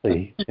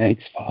exactly.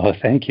 Thanks, Paula.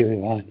 Thank you,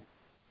 Yvonne.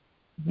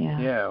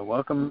 Yeah,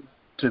 welcome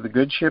to the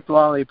good ship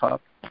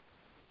Lollipop.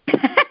 Is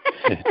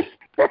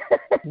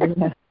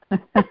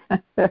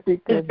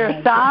there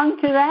a song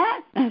to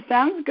that? That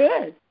sounds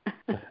good.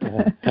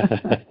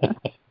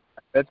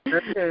 That's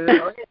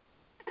good.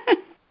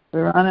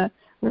 We're on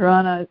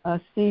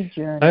a sea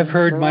journey. I've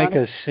heard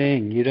Micah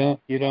sing. You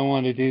don't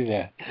want to do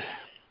that.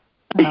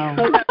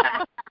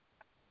 Oh.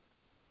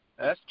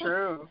 That's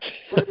true.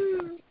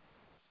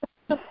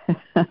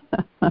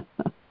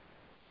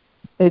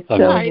 It's so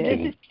Hi,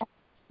 good.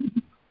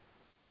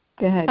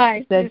 Go ahead. Hi,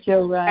 is that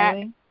Joe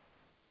Riley?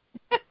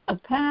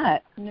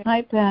 Pat.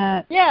 Hi,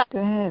 Pat. Yeah. Go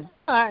ahead.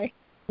 Hi.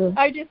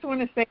 I just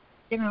want to say,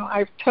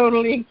 I've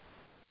totally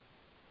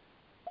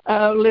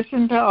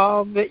listened to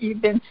all that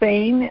you've been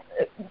saying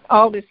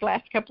all this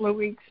last couple of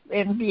weeks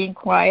and being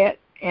quiet.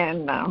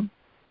 And I'm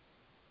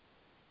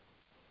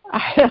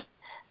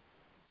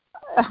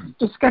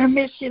just going to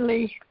miss you,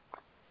 Lee.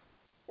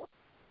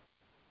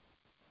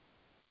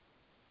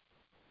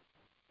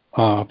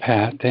 Oh,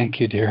 Pat,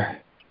 thank you, dear.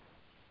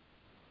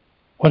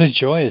 What a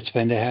joy it's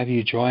been to have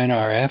you join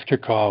our after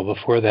call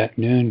before that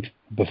noon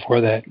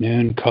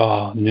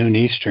call, noon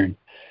Eastern,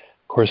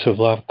 Course of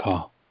Love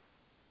call.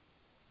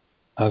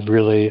 I've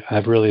really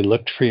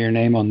looked for your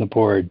name on the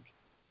board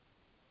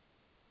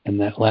in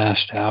that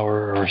last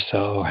hour or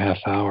so, half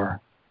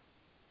hour,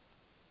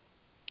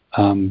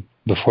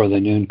 before the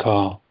noon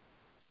call.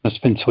 It's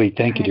been sweet.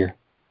 Thank you, dear.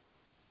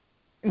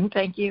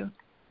 Thank you.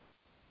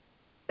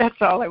 That's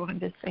all I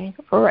wanted to say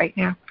for right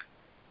now.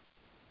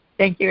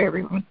 Thank you,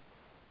 everyone.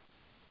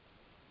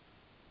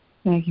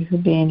 Thank you for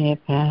being here,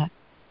 Pat.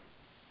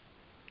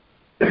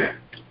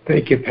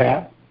 Thank you,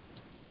 Pat.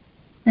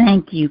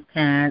 Thank you,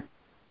 Pat.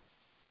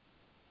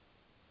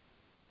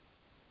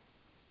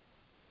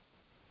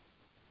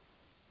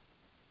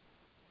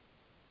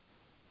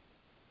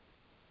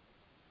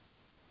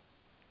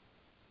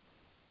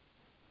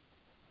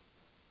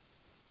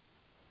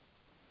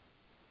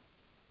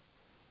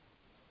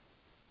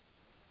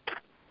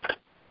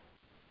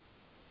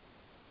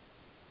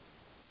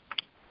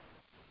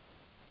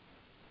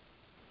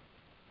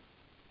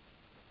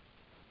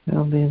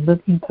 I'll be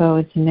looking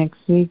forward to next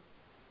week.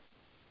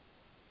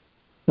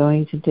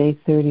 Going to day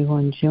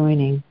 31,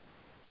 joining.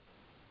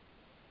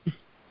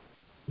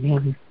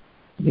 We've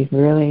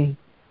really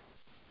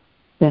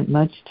spent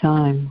much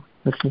time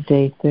with the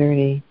day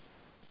 30.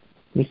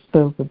 We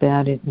spoke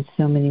about it in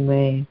so many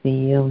ways, the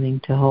yielding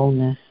to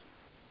wholeness.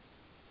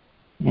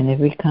 And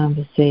every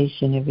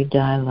conversation, every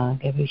dialogue,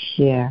 every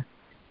share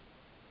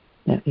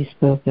that we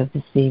spoke of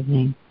this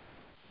evening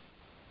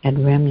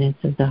had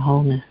remnants of the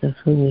wholeness of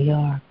who we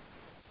are.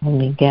 When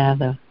we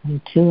gather,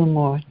 when two or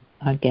more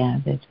are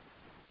gathered,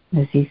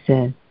 as he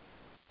said,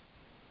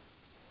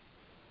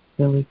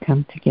 will we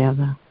come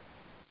together.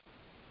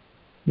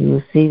 You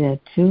will see that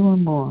two or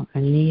more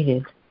are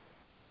needed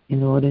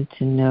in order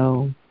to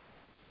know,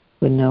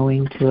 for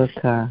knowing to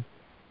occur.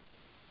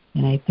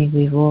 And I think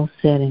we've all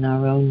said in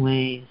our own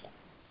ways,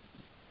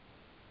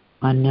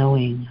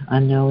 unknowing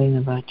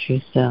of our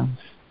true selves.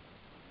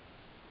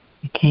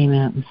 It came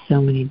out in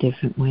so many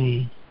different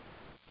ways,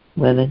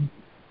 whether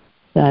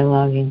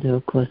dialoguing to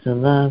A Course of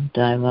Love,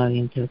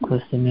 dialoguing to A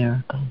Course of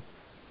Miracles.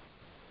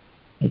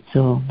 It's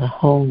all the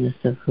wholeness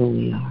of who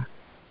we are.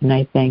 And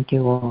I thank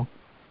you all.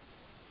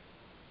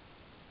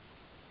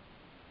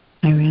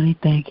 I really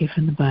thank you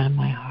from the bottom of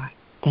my heart.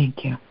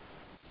 Thank you.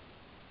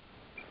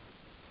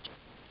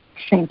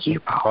 Thank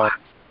you, Paula.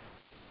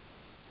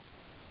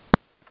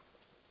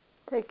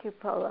 Thank you,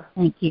 Paula.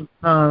 Thank you,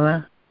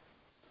 Paula.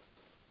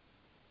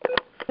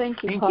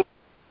 Thank you, Paula.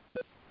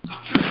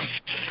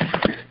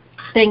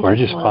 Thank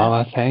Gorgeous, you,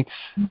 Paula. Thanks.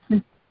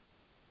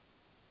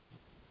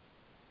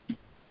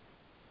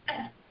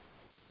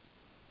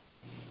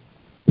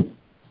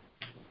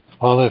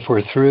 Paula, if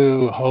we're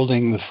through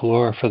holding the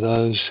floor for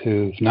those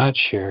who've not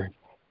shared,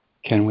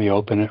 can we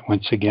open it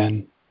once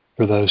again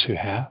for those who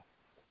have?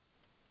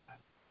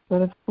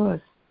 But of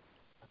course,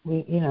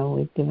 we've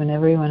given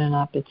everyone an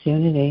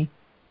opportunity.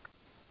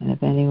 And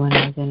if anyone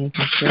has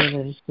anything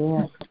further to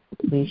share,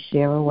 please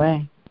share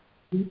away.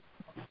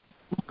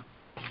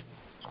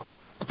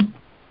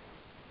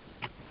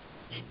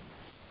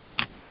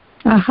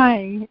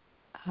 Hi,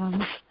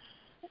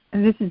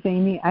 this is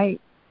Amy. I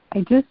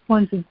just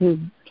wanted to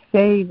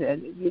say that,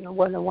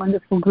 what a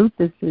wonderful group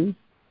this is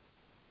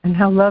and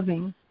how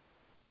loving.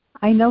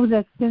 I know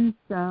that since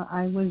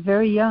I was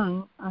very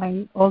young,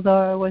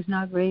 although I was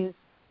not raised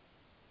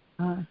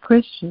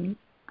Christian,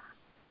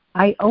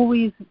 I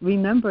always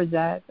remember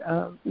that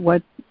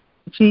what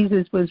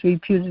Jesus was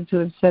reputed to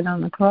have said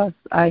on the cross,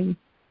 I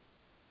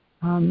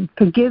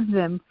forgive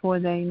them for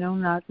they know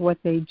not what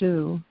they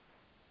do.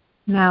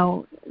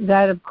 Now,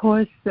 that of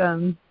course,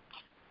 I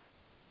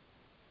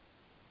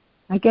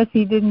guess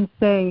he didn't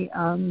say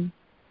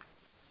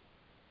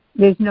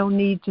there's no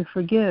need to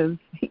forgive.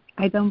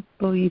 I don't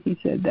believe he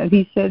said that.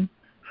 He said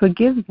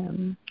forgive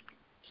them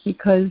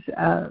because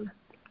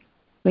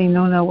they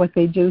know not what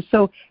they do.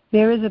 So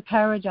there is a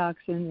paradox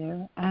in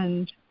there.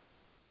 And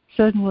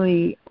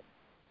certainly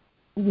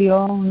we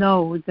all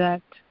know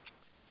that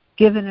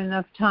given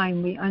enough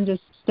time, we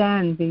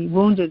understand the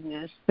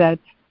woundedness that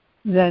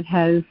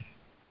has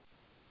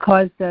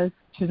caused us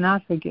to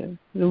not forgive,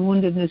 the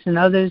woundedness in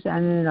others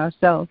and in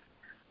ourselves.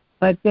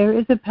 But there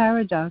is a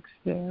paradox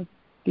there,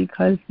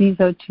 because these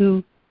are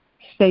two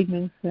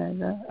statements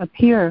that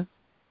appear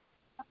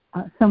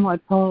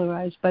somewhat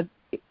polarized, but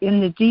in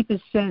the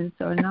deepest sense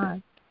are not.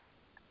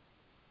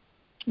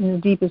 In the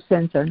deepest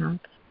sense are not.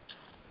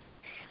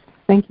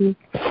 Thank you.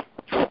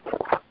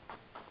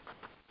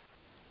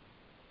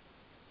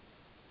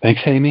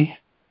 Thanks, Amy.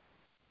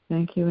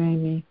 Thank you,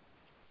 Amy.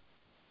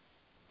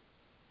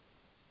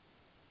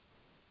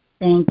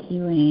 Thank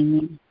you,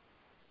 Amy.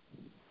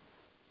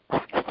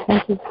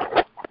 Thank you.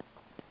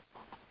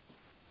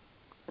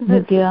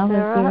 Miguel, is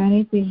there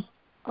anything?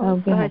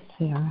 Go ahead,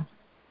 Sarah.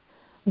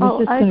 I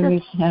was just going to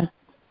reach out.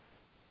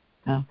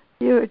 Oh.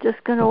 You were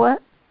just going to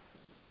what?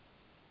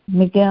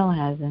 Miguel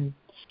hasn't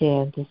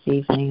shared this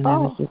evening, and I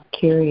was just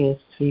curious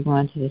if he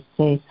wanted to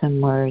say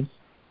some words.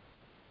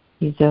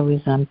 He's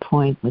always on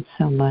point with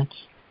so much.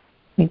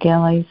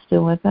 Miguel, are you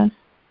still with us?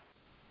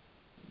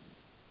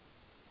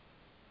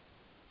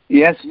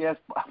 Yes,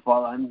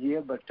 Paul, I'm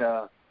here, but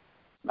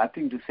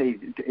nothing to say.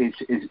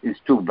 It's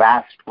too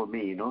vast for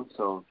me,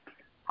 so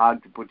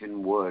hard to put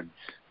in words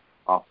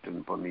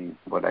often for me,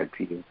 what I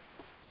feel.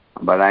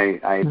 But I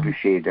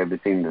appreciate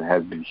everything that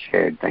has been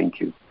shared. Thank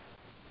you.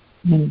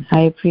 And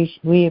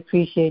we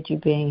appreciate you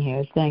being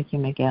here. Thank you,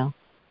 Miguel.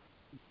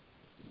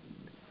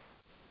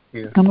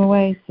 Yeah. Come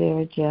away,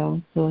 Sarah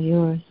Jo. It's all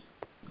yours.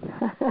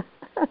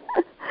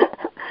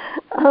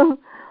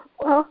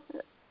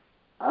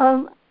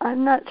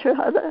 I'm not sure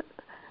how to.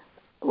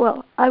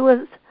 Well, I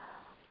was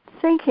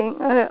thinking.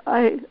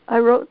 I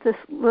wrote this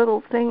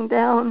little thing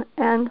down,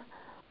 and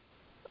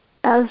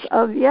as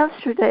of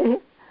yesterday,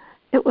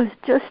 it was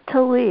just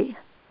to Lee.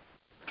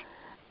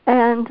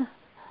 And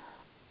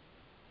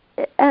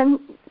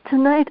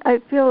tonight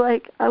I feel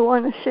like I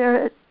want to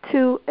share it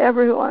to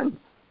everyone.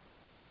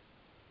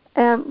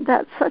 And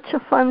that's such a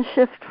fun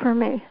shift for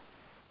me.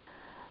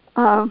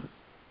 And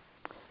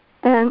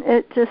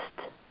it just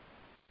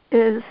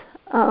is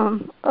a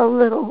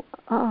little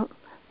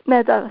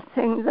meta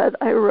thing that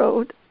I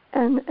wrote.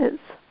 And it's,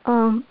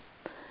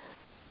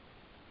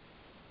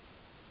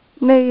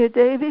 may your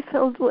day be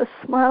filled with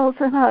smiles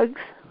and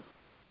hugs.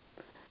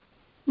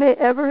 May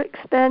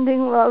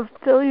ever-expanding love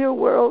fill your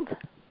world.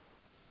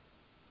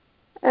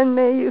 And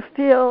may you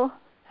feel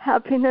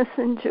happiness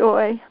and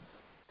joy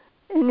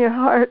in your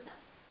heart.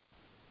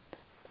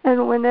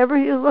 And whenever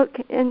you look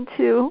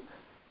into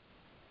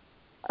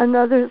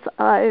another's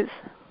eyes,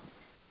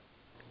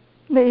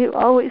 may you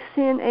always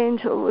see an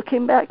angel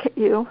looking back at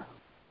you.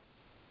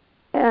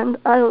 And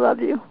I love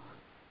you.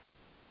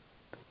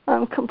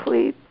 I'm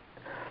complete.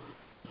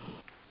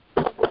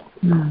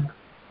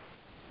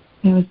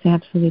 It was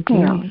absolutely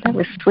beautiful. Yeah, that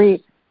was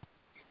sweet.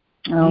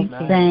 Oh,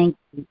 thank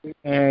you,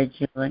 Sarah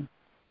Joy.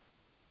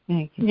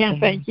 Thank you. Yeah,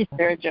 thank you,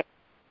 Sarah Jo.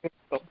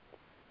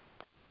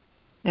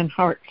 And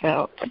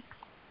heartfelt.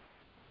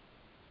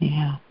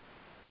 Yeah.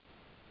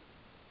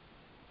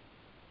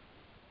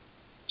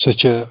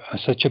 Such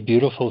a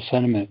beautiful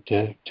sentiment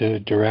to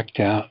direct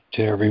out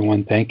to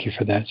everyone. Thank you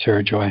for that,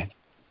 Sarah Joy.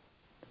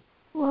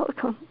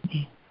 Welcome.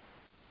 Yeah.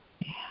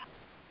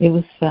 It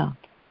was felt.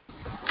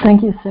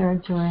 Thank you, Sarah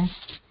Joy.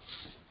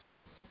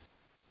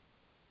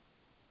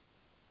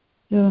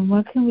 So,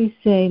 what can we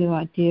say to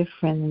our dear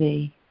friend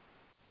Lee?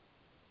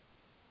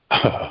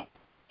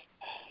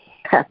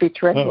 Happy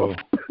trails.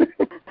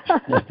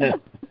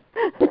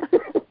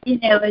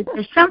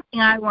 There's something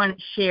I want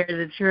to share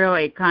that's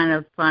really kind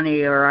of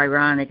funny or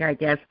ironic, I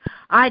guess.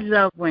 I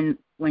love when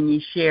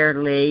you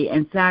share, Lee.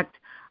 In fact,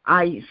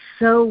 I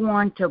so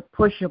want to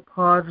push a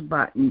pause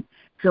button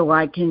so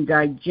I can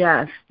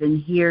digest and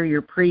hear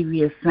your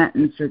previous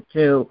sentence or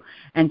two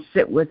and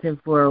sit with it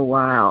for a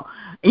while,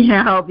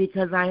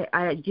 because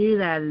I do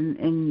that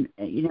in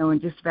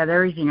just about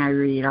everything I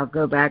read. I'll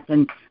go back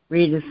and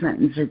read a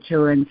sentence or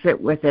two and sit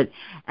with it.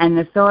 And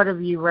the thought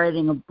of you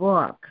writing a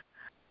book,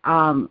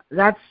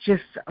 that's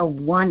just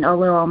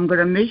although I'm going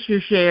to miss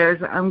your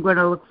shares, I'm going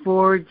to look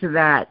forward to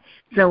that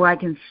so I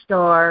can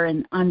star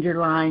and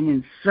underline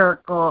and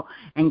circle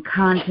and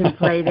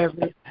contemplate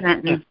every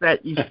sentence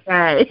that you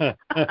say.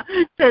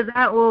 So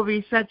that will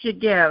be such a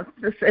gift.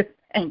 So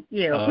thank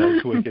you. Oh,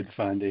 it's wicked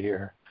fun to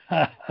hear.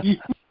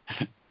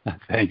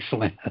 Thanks,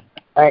 Lynn.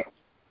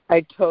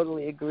 I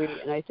totally agree,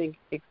 and I think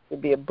it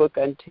could be a book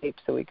on tape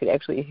so we could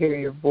actually hear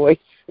your voice.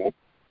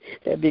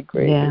 That'd be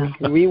great. Yeah.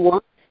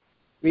 And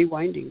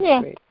rewinding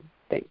is great.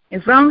 Thanks.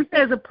 As long as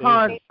there's a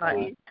pause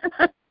button.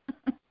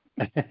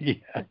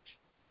 Yeah.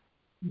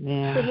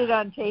 Yeah. Put it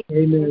on tape.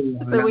 Amen.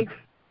 So we,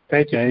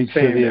 Thank you. Thanks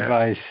for the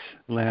advice,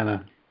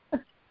 Lana.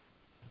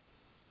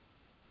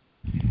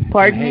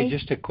 Pardon me? me?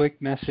 Just a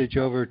quick message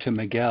over to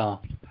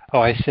Miguel. Oh,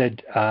 I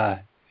said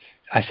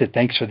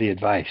thanks for the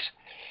advice.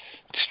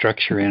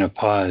 Structure in a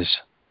pause.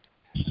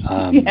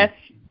 Yes.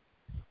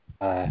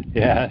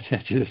 Yeah,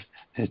 just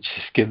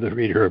give the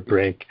reader a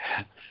break.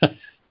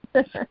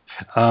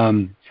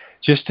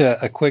 Just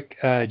a quick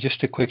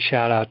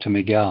shout out to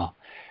Miguel.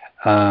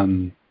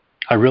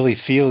 I really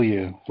feel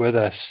you with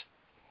us,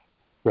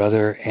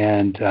 brother,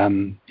 and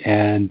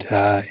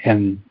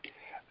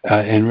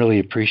really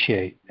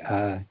appreciate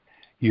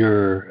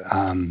your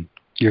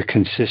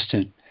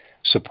consistent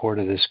support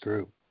of this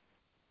group.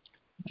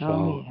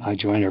 So I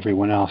join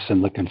everyone else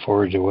in looking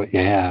forward to what you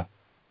have.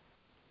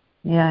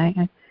 Yeah,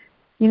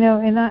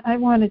 and I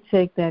want to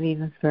take that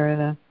even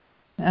further.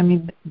 I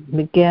mean,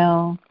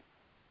 Miguel,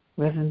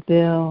 Reverend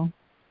Bill,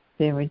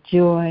 Sarah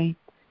Joy,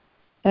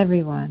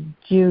 everyone,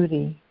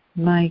 Judy,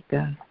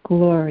 Micah,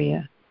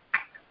 Gloria,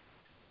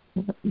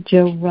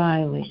 Joe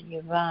Riley,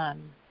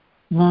 Yvonne,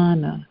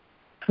 Lana,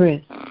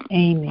 Chris,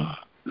 Amy,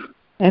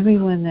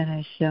 everyone that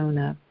has shown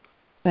up.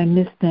 If I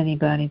missed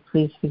anybody,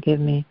 please forgive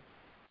me.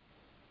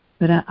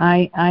 But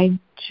I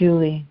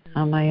truly,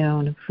 on my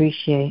own,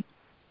 appreciate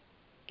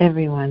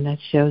everyone that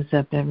shows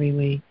up every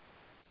week.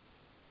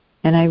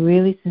 And I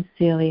really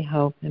sincerely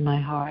hope in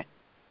my heart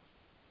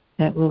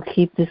that we'll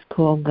keep this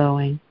call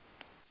going.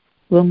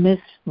 We'll miss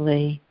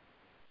Lee.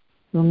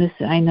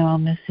 I know I'll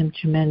miss him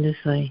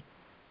tremendously.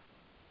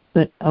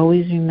 But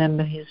always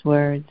remember his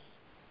words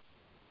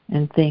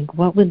and think,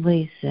 what would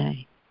Lee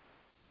say?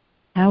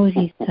 How would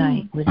he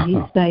cite? Would he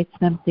cite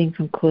something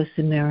from Course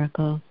in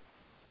Miracles?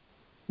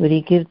 Would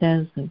he give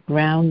those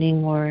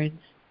grounding words?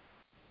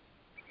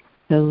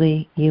 So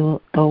Lee, you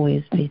will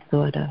always be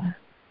thought of.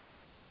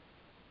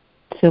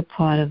 So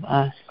part of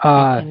us.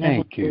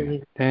 Thank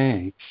you.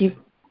 Thanks. You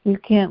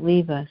can't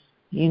leave us.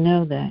 You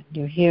know that.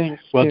 You're here in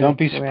spirit. Well, don't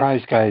be forever.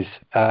 surprised, guys.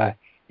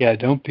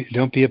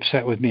 Don't be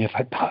upset with me if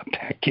I pop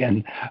back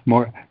in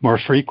more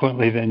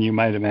frequently than you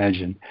might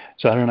imagine.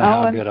 So I don't know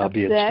how good I'll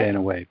be at staying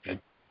away. But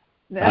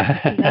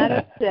not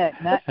upset,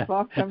 not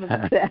far from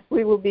upset.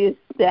 We will be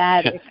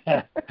ecstatic.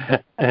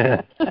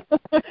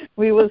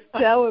 We will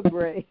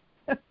celebrate.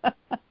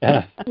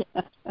 Yeah.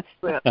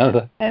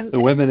 The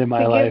women in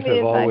my life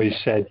have always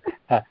said,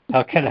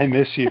 how can I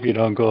miss you if you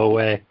don't go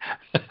away?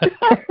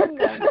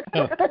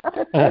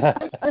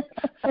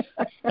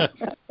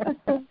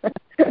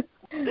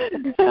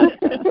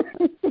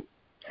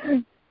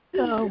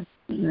 Oh,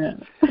 yeah.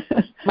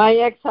 My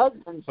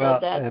ex-husband said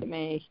that to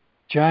me.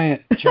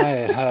 Giant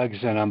hugs,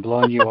 and I'm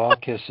blowing you all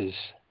kisses.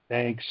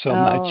 Thanks so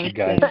much, you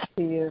guys. Thanks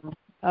to you.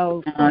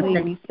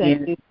 Lee, we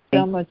send you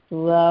so much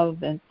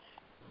love, and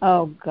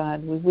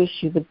God, we wish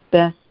you the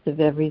best of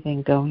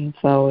everything going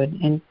forward,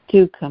 and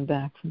do come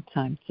back from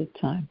time to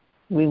time.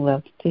 We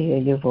love to hear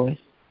your voice.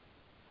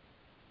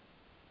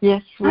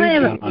 Yes, we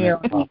do.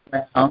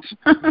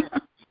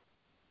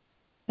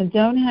 And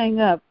don't hang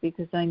up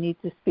because I need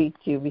to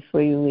speak to you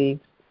before you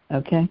leave.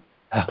 Okay?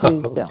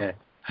 Please don't.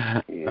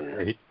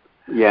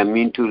 Yeah,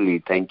 me too,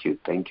 Lee. Thank you.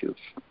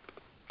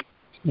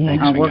 Yeah.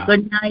 Thanks, well,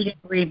 good night,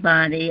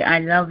 everybody. I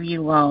love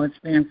you all. It's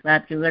been a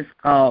fabulous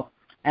call,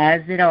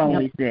 as it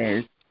always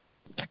is.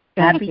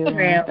 Happy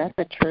trail. That's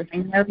the truth. I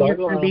know you're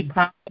going to be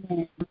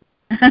popping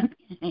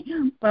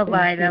in.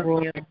 Bye-bye.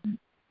 Love you.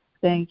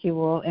 Thank you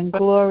all. And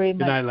Glory,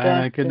 good night,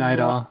 Lana. Good night,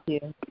 all.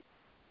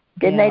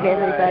 Good night,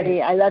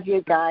 everybody. I love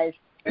you guys.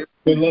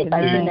 Good night.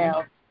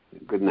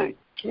 Good night.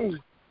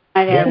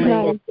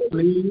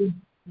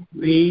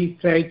 Lee,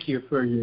 thank you for your